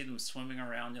I'll see them swimming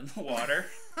around in the water.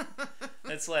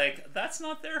 It's like, that's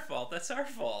not their fault, that's our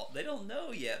fault. They don't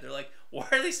know yet. They're like, why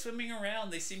are they swimming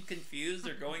around? They seem confused.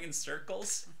 They're going in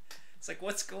circles. It's like,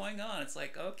 what's going on? It's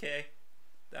like, okay,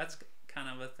 that's kind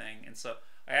of a thing. And so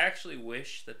I actually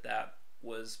wish that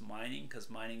was mining, because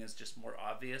mining is just more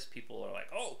obvious. People are like,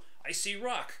 oh, I see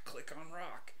rock, click on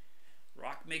rock.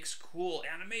 Rock makes cool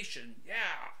animation,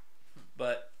 yeah.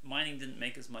 But mining didn't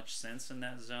make as much sense in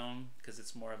that zone, because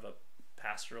it's more of a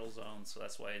pastoral zone, so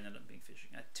that's why I ended up being fishing.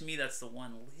 To me, that's the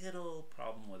one little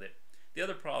problem with it. The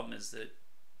other problem is that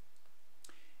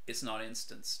it's not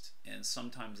instanced, and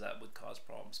sometimes that would cause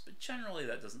problems, but generally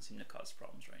that doesn't seem to cause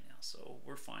problems right now, so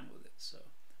we're fine with it. So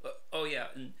oh yeah,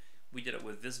 and we did it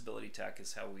with visibility tech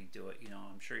is how we do it. You know,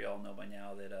 I'm sure you all know by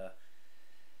now that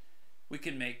we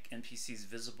can make NPCs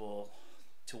visible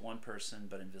to one person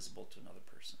but invisible to another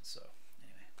person. So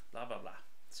anyway, blah blah blah.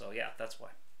 So yeah, that's why.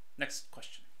 Next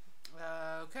question.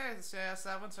 Okay, so I asked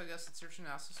that one, so I guess it's your turn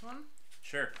to ask this one.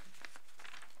 Sure.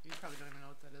 You probably don't even know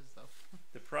what that is, though.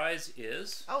 The prize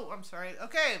is... Oh, I'm sorry.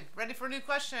 Okay, ready for a new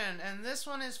question. And this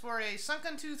one is for a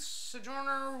Sunken Tooth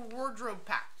Sojourner Wardrobe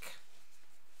Pack.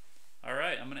 All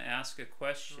right, I'm going to ask a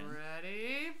question.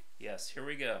 Ready? Yes, here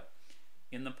we go.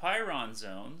 In the Pyron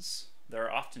zones, there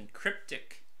are often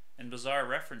cryptic and bizarre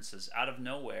references out of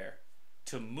nowhere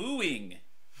to mooing.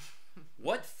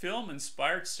 What film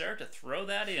inspired Sarah to throw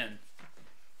that in?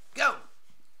 Go!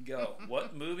 Go.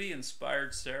 What movie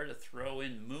inspired Sarah to throw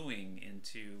in mooing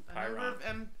into Pyron? A number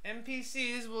of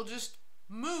NPCs will just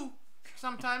moo.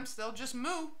 Sometimes they'll just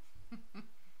moo.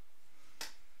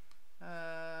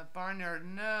 Barnyard,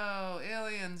 no.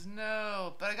 Aliens,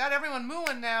 no. But I got everyone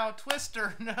mooing now.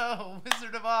 Twister, no.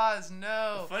 Wizard of Oz,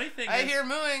 no. The funny thing I is, hear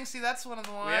mooing. See, that's one of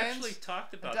the lines. we actually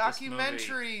talked about a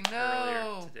documentary, this movie no.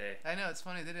 earlier today. I know, it's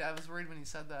funny. I was worried when you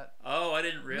said that. Oh, I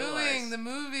didn't realize. Mooing, the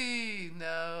movie,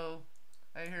 no.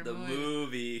 I hear the mooing.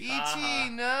 movie. E.T.,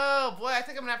 no. Boy, I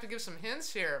think I'm going to have to give some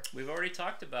hints here. We've already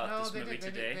talked about this movie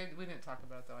today. We didn't talk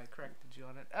about it, though. I corrected you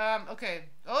on it. Okay.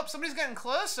 Oh, somebody's getting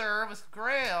closer with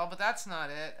Grail, but that's not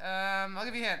it. I'll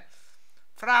give you a hint.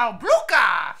 Frau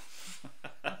Bruca!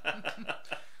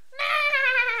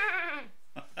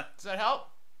 Does that help?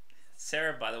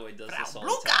 Sarah, by the way, does Frau this all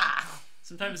Bruca! the time.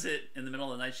 Sometimes in the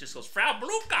middle of the night, she just goes, Frau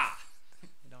Bruca!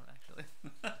 You don't actually.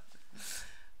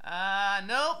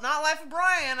 Nope, not Life of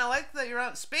Brian. I like that you're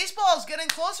on. Spaceballs getting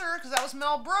closer because that was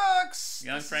Mel Brooks.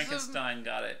 Young Frankenstein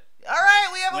got it. All right,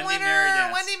 we have a Wendy winner.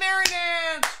 Merry Wendy Merry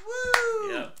Dance.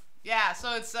 Woo! Yep. Yeah,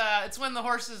 so it's when the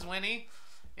horse is Winnie.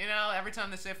 You know, every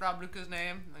time they say Frau Bruca's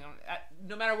name,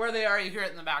 no matter where they are, you hear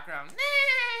it in the background.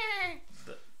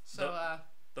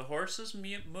 The horses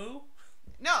moo?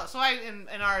 No, so in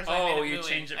ours, I made it mooing.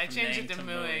 Changed it from I changed name it to to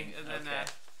mooing, and then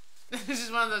okay. this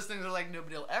is one of those things where like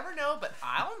nobody will ever know, but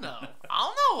I'll know. I'll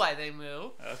know why they moo.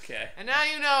 Okay. And now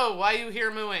you know why you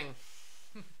hear mooing.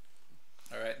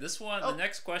 All right, this one, the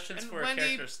next question's for Wendy, a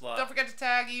character slot. Don't forget to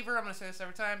tag Ever. I'm going to say this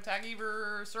every time. Tag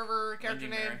Ever, server, character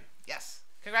Wendy name. Mary. Yes.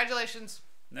 Congratulations.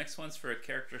 Next one's for a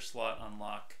character slot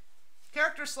unlock.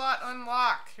 Character slot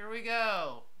unlock. Here we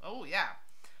go. Oh, yeah.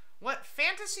 What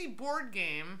fantasy board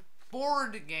game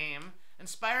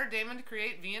inspired Damon to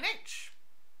create V&H?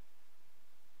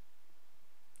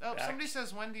 Oh, somebody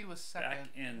says Wendy was second. Back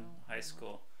in high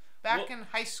school. Back in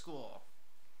high school.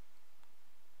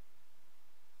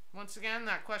 Once again,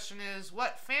 that question is,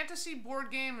 what fantasy board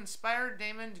game inspired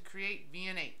Damon to create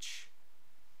V&H?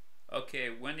 Okay,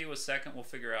 Wendy was second. We'll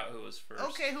figure out who was first.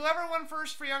 Okay, whoever won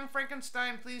first for Young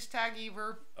Frankenstein, please tag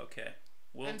Ever. Okay.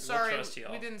 We'll trust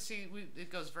y'all. We didn't see. It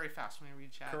goes very fast when we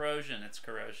read chat. Corrosion. It's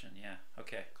Corrosion. Yeah.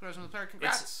 Okay. Corrosion with the player.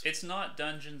 Congrats. It's not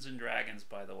Dungeons and Dragons,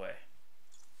 by the way.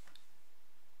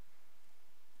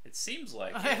 It seems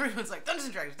like Everyone's like, Dungeons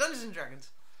and Dragons, Dungeons and Dragons.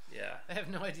 Yeah. I have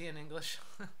no idea in English.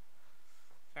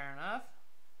 Fair enough.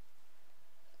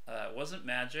 It wasn't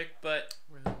magic, but...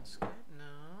 RuneScape?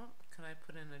 No. Can I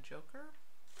put in a Joker?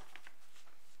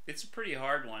 It's a pretty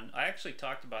hard one. I actually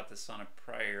talked about this on a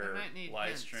prior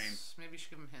live stream. Maybe you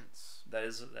should give them hints. That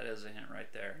is a hint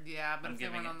right there. Yeah, but if they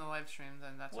weren't on the live stream,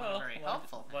 then that's not very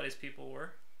helpful. A lot of these people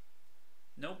were.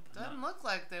 Nope. Doesn't look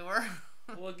like they were.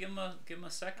 Well, give them a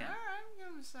second. All right, give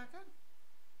them a second.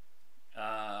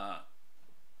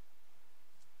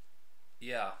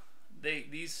 Yeah,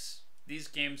 these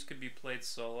games could be played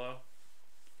solo.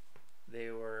 They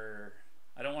were.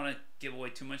 I don't want to give away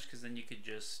too much because then you could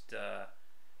just.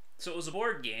 So it was a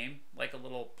board game, like a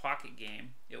little pocket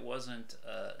game. It wasn't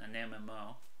an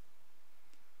MMO.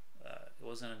 It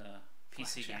wasn't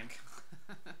PC game.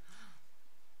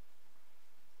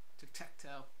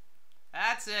 Tic-tac-toe.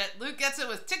 That's it. Luke gets it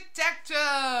with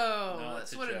tic-tac-toe. No,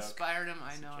 that's what inspired him.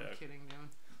 I know, I'm kidding,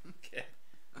 dude. Okay.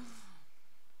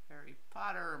 Harry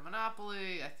Potter,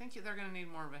 Monopoly. I think they're going to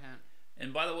need more of a hint.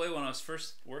 And by the way, when I was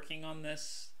first working on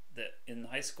this, in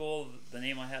high school, the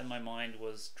name I had in my mind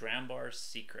was Drambar's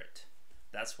Secret.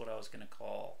 That's what I was going to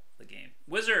call the game.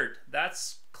 Wizard.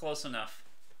 That's close enough.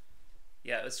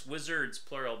 Yeah, it's wizards,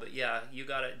 plural. But yeah, you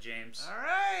got it, James. All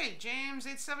right, James,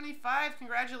 875.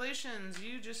 Congratulations.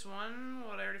 You just won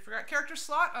what I already forgot. Character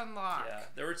slot unlock. Yeah,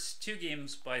 there were 2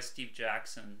 games by Steve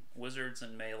Jackson, Wizards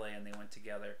and Melee, and they went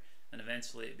together. And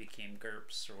eventually it became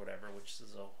GURPS or whatever, which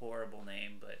is a horrible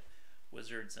name, but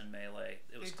Wizards and Melee.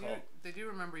 It was called. They do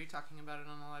remember you talking about it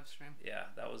on the live stream. Yeah,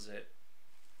 that was it.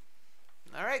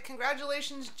 All right,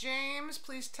 congratulations, James.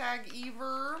 Please tag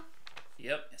Ever.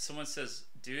 Yep. Someone says,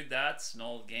 "Dude, that's an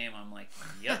old game." I'm like,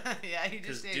 "Yep." Yeah, he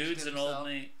just aged dude's himself. an old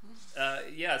name.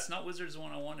 Yeah, it's not Wizards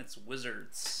 101. It's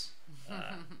Wizards.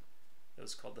 It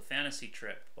was called The Fantasy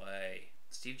Trip by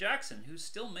Steve Jackson, who's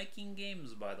still making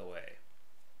games, by the way.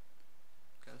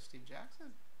 Go Steve Jackson.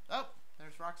 Oh,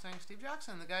 there's Rock saying Steve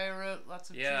Jackson, the guy who wrote lots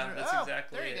of. Yeah, that's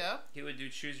exactly there you go. He would do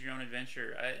Choose Your Own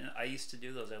Adventure. I used to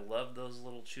do those. I loved those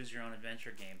little Choose Your Own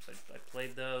Adventure games. I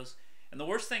played those. And the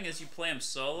worst thing is you play them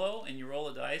solo and you roll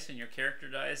a dice and your character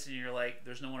dies and you're like,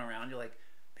 there's no one around. You're like,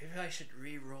 maybe I should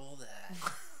re-roll that.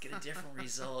 Get a different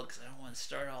result because I don't want to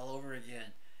start all over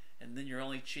again. And then you're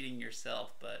only cheating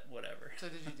yourself, but whatever. So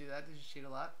did you do that? Did you cheat a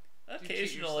lot?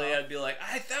 Occasionally I'd be like,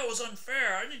 that was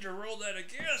unfair. I need to roll that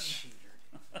again.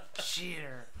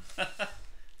 Cheater.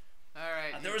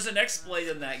 Alright. There was an exploit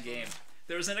in that game.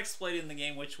 There was an exploit in the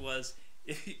game which was,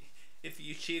 if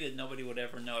you cheated, nobody would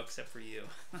ever know except for you.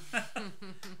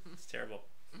 It's terrible.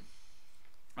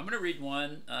 I'm going to read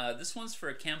one. This one's for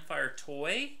a campfire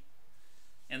toy.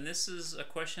 And this is a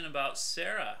question about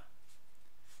Sarah.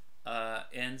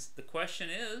 And the question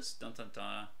is, dun dun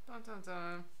dun. Dun dun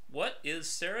dun. What is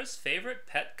Sarah's favorite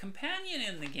pet companion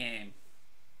in the game?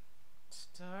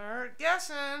 Start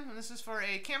guessing. And this is for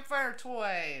a campfire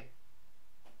toy.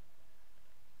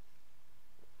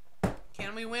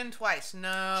 Can we win twice?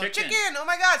 No. Chicken! Oh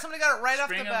my god, somebody got it right off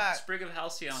the bat. Sprig of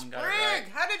Halcyon Sprig! got it right.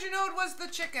 How did you know it was the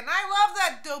chicken? I love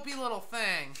that dopey little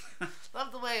thing.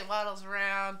 Love the way it waddles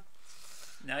around.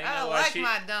 Now you I know why like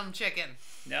my dumb chicken.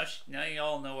 Now you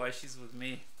all know why she's with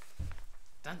me.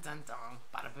 Dun dun dun.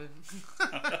 Bada boom.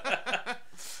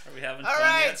 Are we having all fun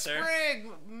right, yet, sir? Sprig.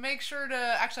 Make sure to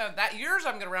actually that yours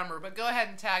I'm gonna remember, but go ahead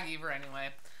and tag Ever anyway.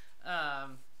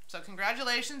 So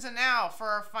congratulations, and now for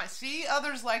our see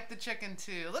others like the chicken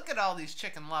too. Look at all these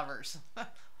chicken lovers.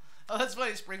 Oh, that's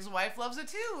funny. Sprig's wife loves it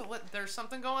too. There's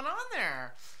something going on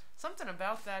there. Something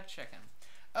about that chicken.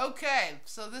 Okay,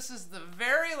 so this is the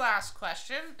very last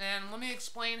question, and let me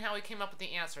explain how we came up with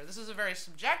the answer. This is a very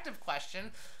subjective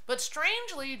question, but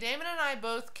strangely, Damon and I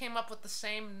both came up with the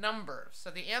same number. So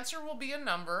the answer will be a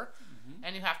number,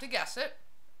 and you have to guess it,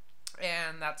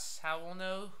 and that's how we'll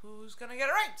know who's going to get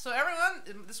it right. So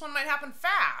everyone, this one might happen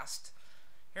fast.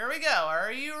 Here we go.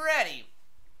 Are you ready?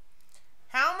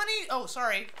 How many... Oh,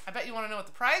 sorry. I bet you want to know what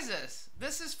the prize is.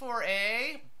 This is for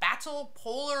a Battle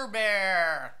Polar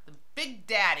Bear. The Big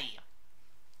Daddy.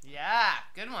 Yeah,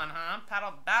 good one, huh?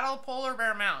 Battle Polar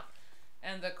Bear mount.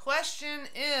 And the question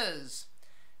is,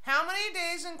 how many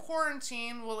days in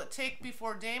quarantine will it take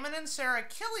before Damon and Sarah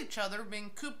kill each other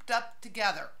being cooped up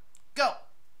together? Go.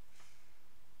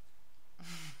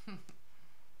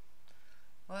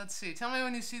 Let's see. Tell me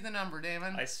when you see the number,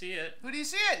 Damon. I see it. Who do you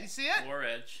see it? You see it? War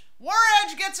Edge. War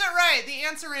Edge gets it right. The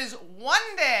answer is 1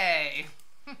 day.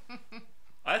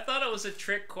 I thought it was a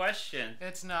trick question.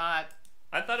 It's not.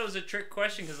 I thought it was a trick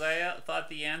question because I thought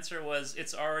the answer was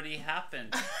it's already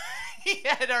happened.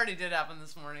 Yeah, it already did happen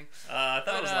this morning. I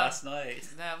thought it was last night.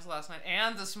 That was last night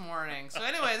and this morning. So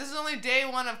anyway, this is only day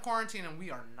 1 of quarantine, and we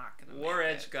are not going to War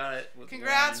Edge got it.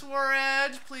 Congrats, War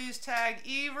Edge. Please tag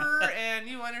Ever, and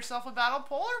you won yourself a Battle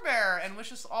Polar Bear, and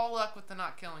wish us all luck with the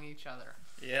not killing each other.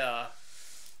 Yeah.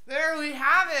 There we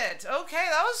have it. Okay,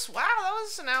 that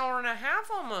was an hour and a half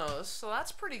almost, so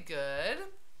that's pretty good.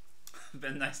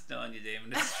 Been nice knowing you,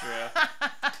 Damon. It's true.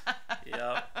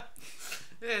 Yep.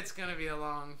 It's gonna be a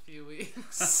long few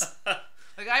weeks.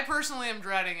 Like, I personally am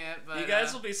dreading it, but you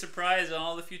guys will be surprised on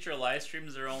all the future live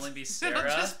streams. There'll only be Sarah.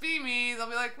 It'll just be me. They'll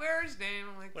be like, "Where's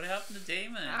Damon?" I'm like, "What happened to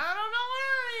Damon? I don't know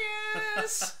where he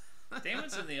is."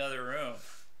 Damon's in the other room.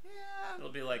 Yeah.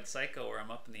 It'll be like Psycho, where I'm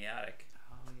up in the attic.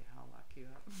 Oh yeah, I'll lock you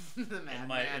up. The in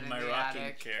my rocking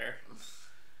attic. chair.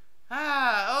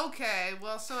 Okay.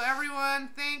 Well, so everyone,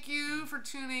 thank you for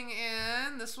tuning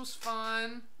in. This was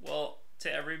fun. Well,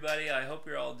 to everybody. I hope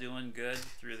you're all doing good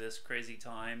through this crazy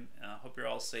time. I hope you're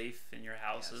all safe in your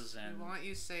houses. Yes, and we want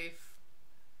you safe.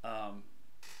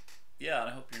 Yeah,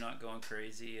 I hope you're not going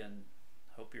crazy, and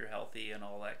hope you're healthy and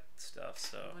all that stuff.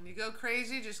 So when you go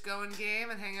crazy, just go in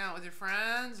game and hang out with your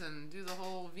friends and do the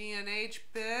whole VNH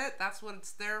bit. That's what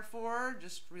it's there for.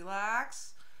 Just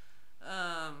relax.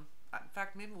 In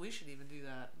fact, maybe we should even do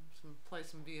that. Play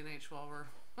some VNH while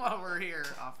we're here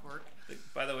off work.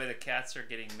 By the way, the cats are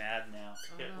getting mad now.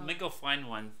 Here, let me go find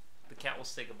one. The cat will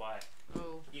say goodbye.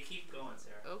 Oh. You keep going,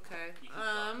 Sarah. Okay.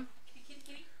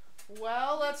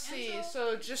 Well, let's see.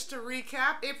 So just to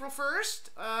recap, April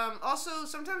 1st. Also,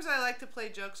 sometimes I like to play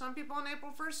jokes on people on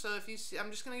April 1st. So if you see,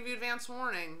 I'm just going to give you advance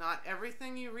warning. Not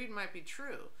everything you read might be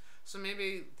true. So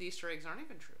maybe the Easter eggs aren't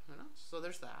even true. Who knows? So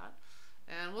there's that.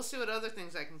 And we'll see what other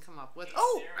things I can come up with. Hey,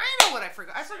 oh, Sarah. I know what I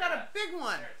forgot. I forgot a big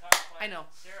one. Sarah, I know.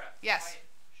 Sarah, yes.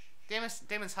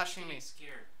 Damon's hushing me.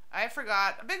 Scared. I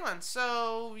forgot a big one.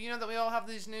 So, you know that we all have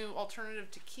these new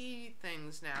alternative to key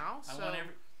things now. So I want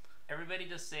everybody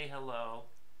to say hello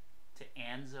to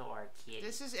Enzo, our kid.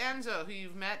 This is Enzo, who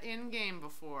you've met in-game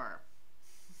before.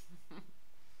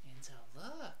 Enzo,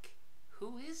 look.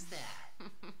 Who is that?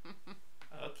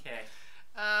 Okay.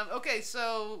 Okay,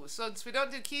 so since we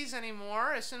don't do keys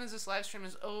anymore, as soon as this live stream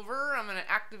is over, I'm going to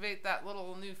activate that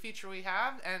little new feature we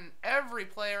have, and every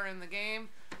player in the game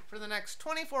for the next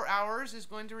 24 hours is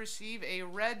going to receive a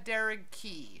red Derrig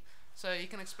key. So you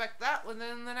can expect that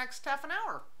within the next half an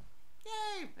hour.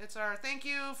 Yay! It's our thank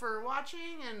you for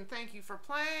watching and thank you for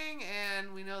playing,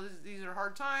 and we know these are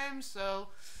hard times, so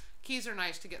keys are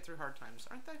nice to get through hard times,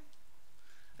 aren't they?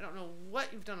 I don't know what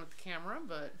you've done with the camera,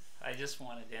 but... I just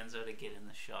wanted Enzo to get in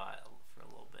the shot for a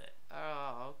little bit.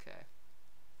 Oh, okay.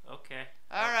 Okay.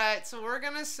 Alright, so we're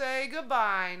going to say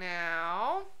goodbye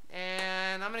now.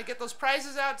 And I'm going to get those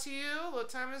prizes out to you. What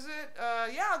time is it?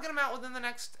 Yeah, I'll get them out within the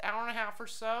next hour and a half or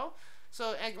so.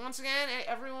 So, once again,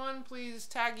 everyone, please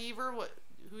tag Ever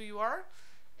who you are.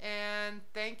 And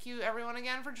thank you, everyone,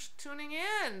 again, for just tuning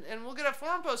in. And we'll get a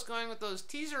forum post going with those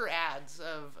teaser ads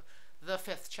of the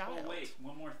fifth child. Oh, wait.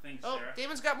 One more thing, Sarah. Oh,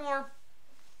 Damon's got more.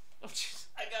 Oh, jeez.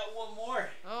 I got one more.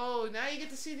 Oh, now you get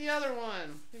to see the other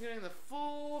one. You're getting the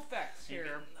full effects here. You're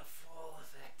getting the full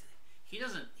effect.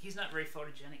 He's not very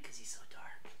photogenic because he's so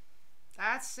dark.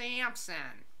 That's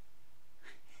Samson.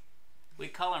 We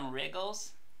call him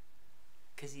Wriggles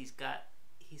because he's got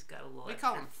a little We extra.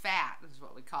 call him Fat, is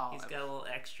what we call him. He's got a little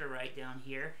extra right down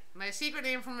here. My secret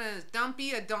name from him is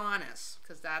Dumpy Adonis,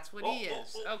 because that's what he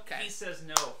is. Okay. He says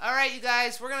no. All right, you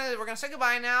guys, we're gonna say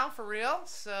goodbye now for real.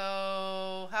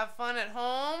 So have fun at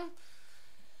home.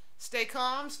 Stay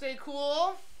calm. Stay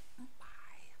cool.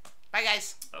 Bye. Bye,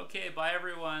 guys. Okay. Bye,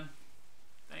 everyone.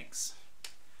 Thanks.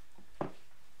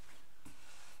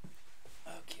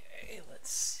 Okay. Let's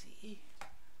see.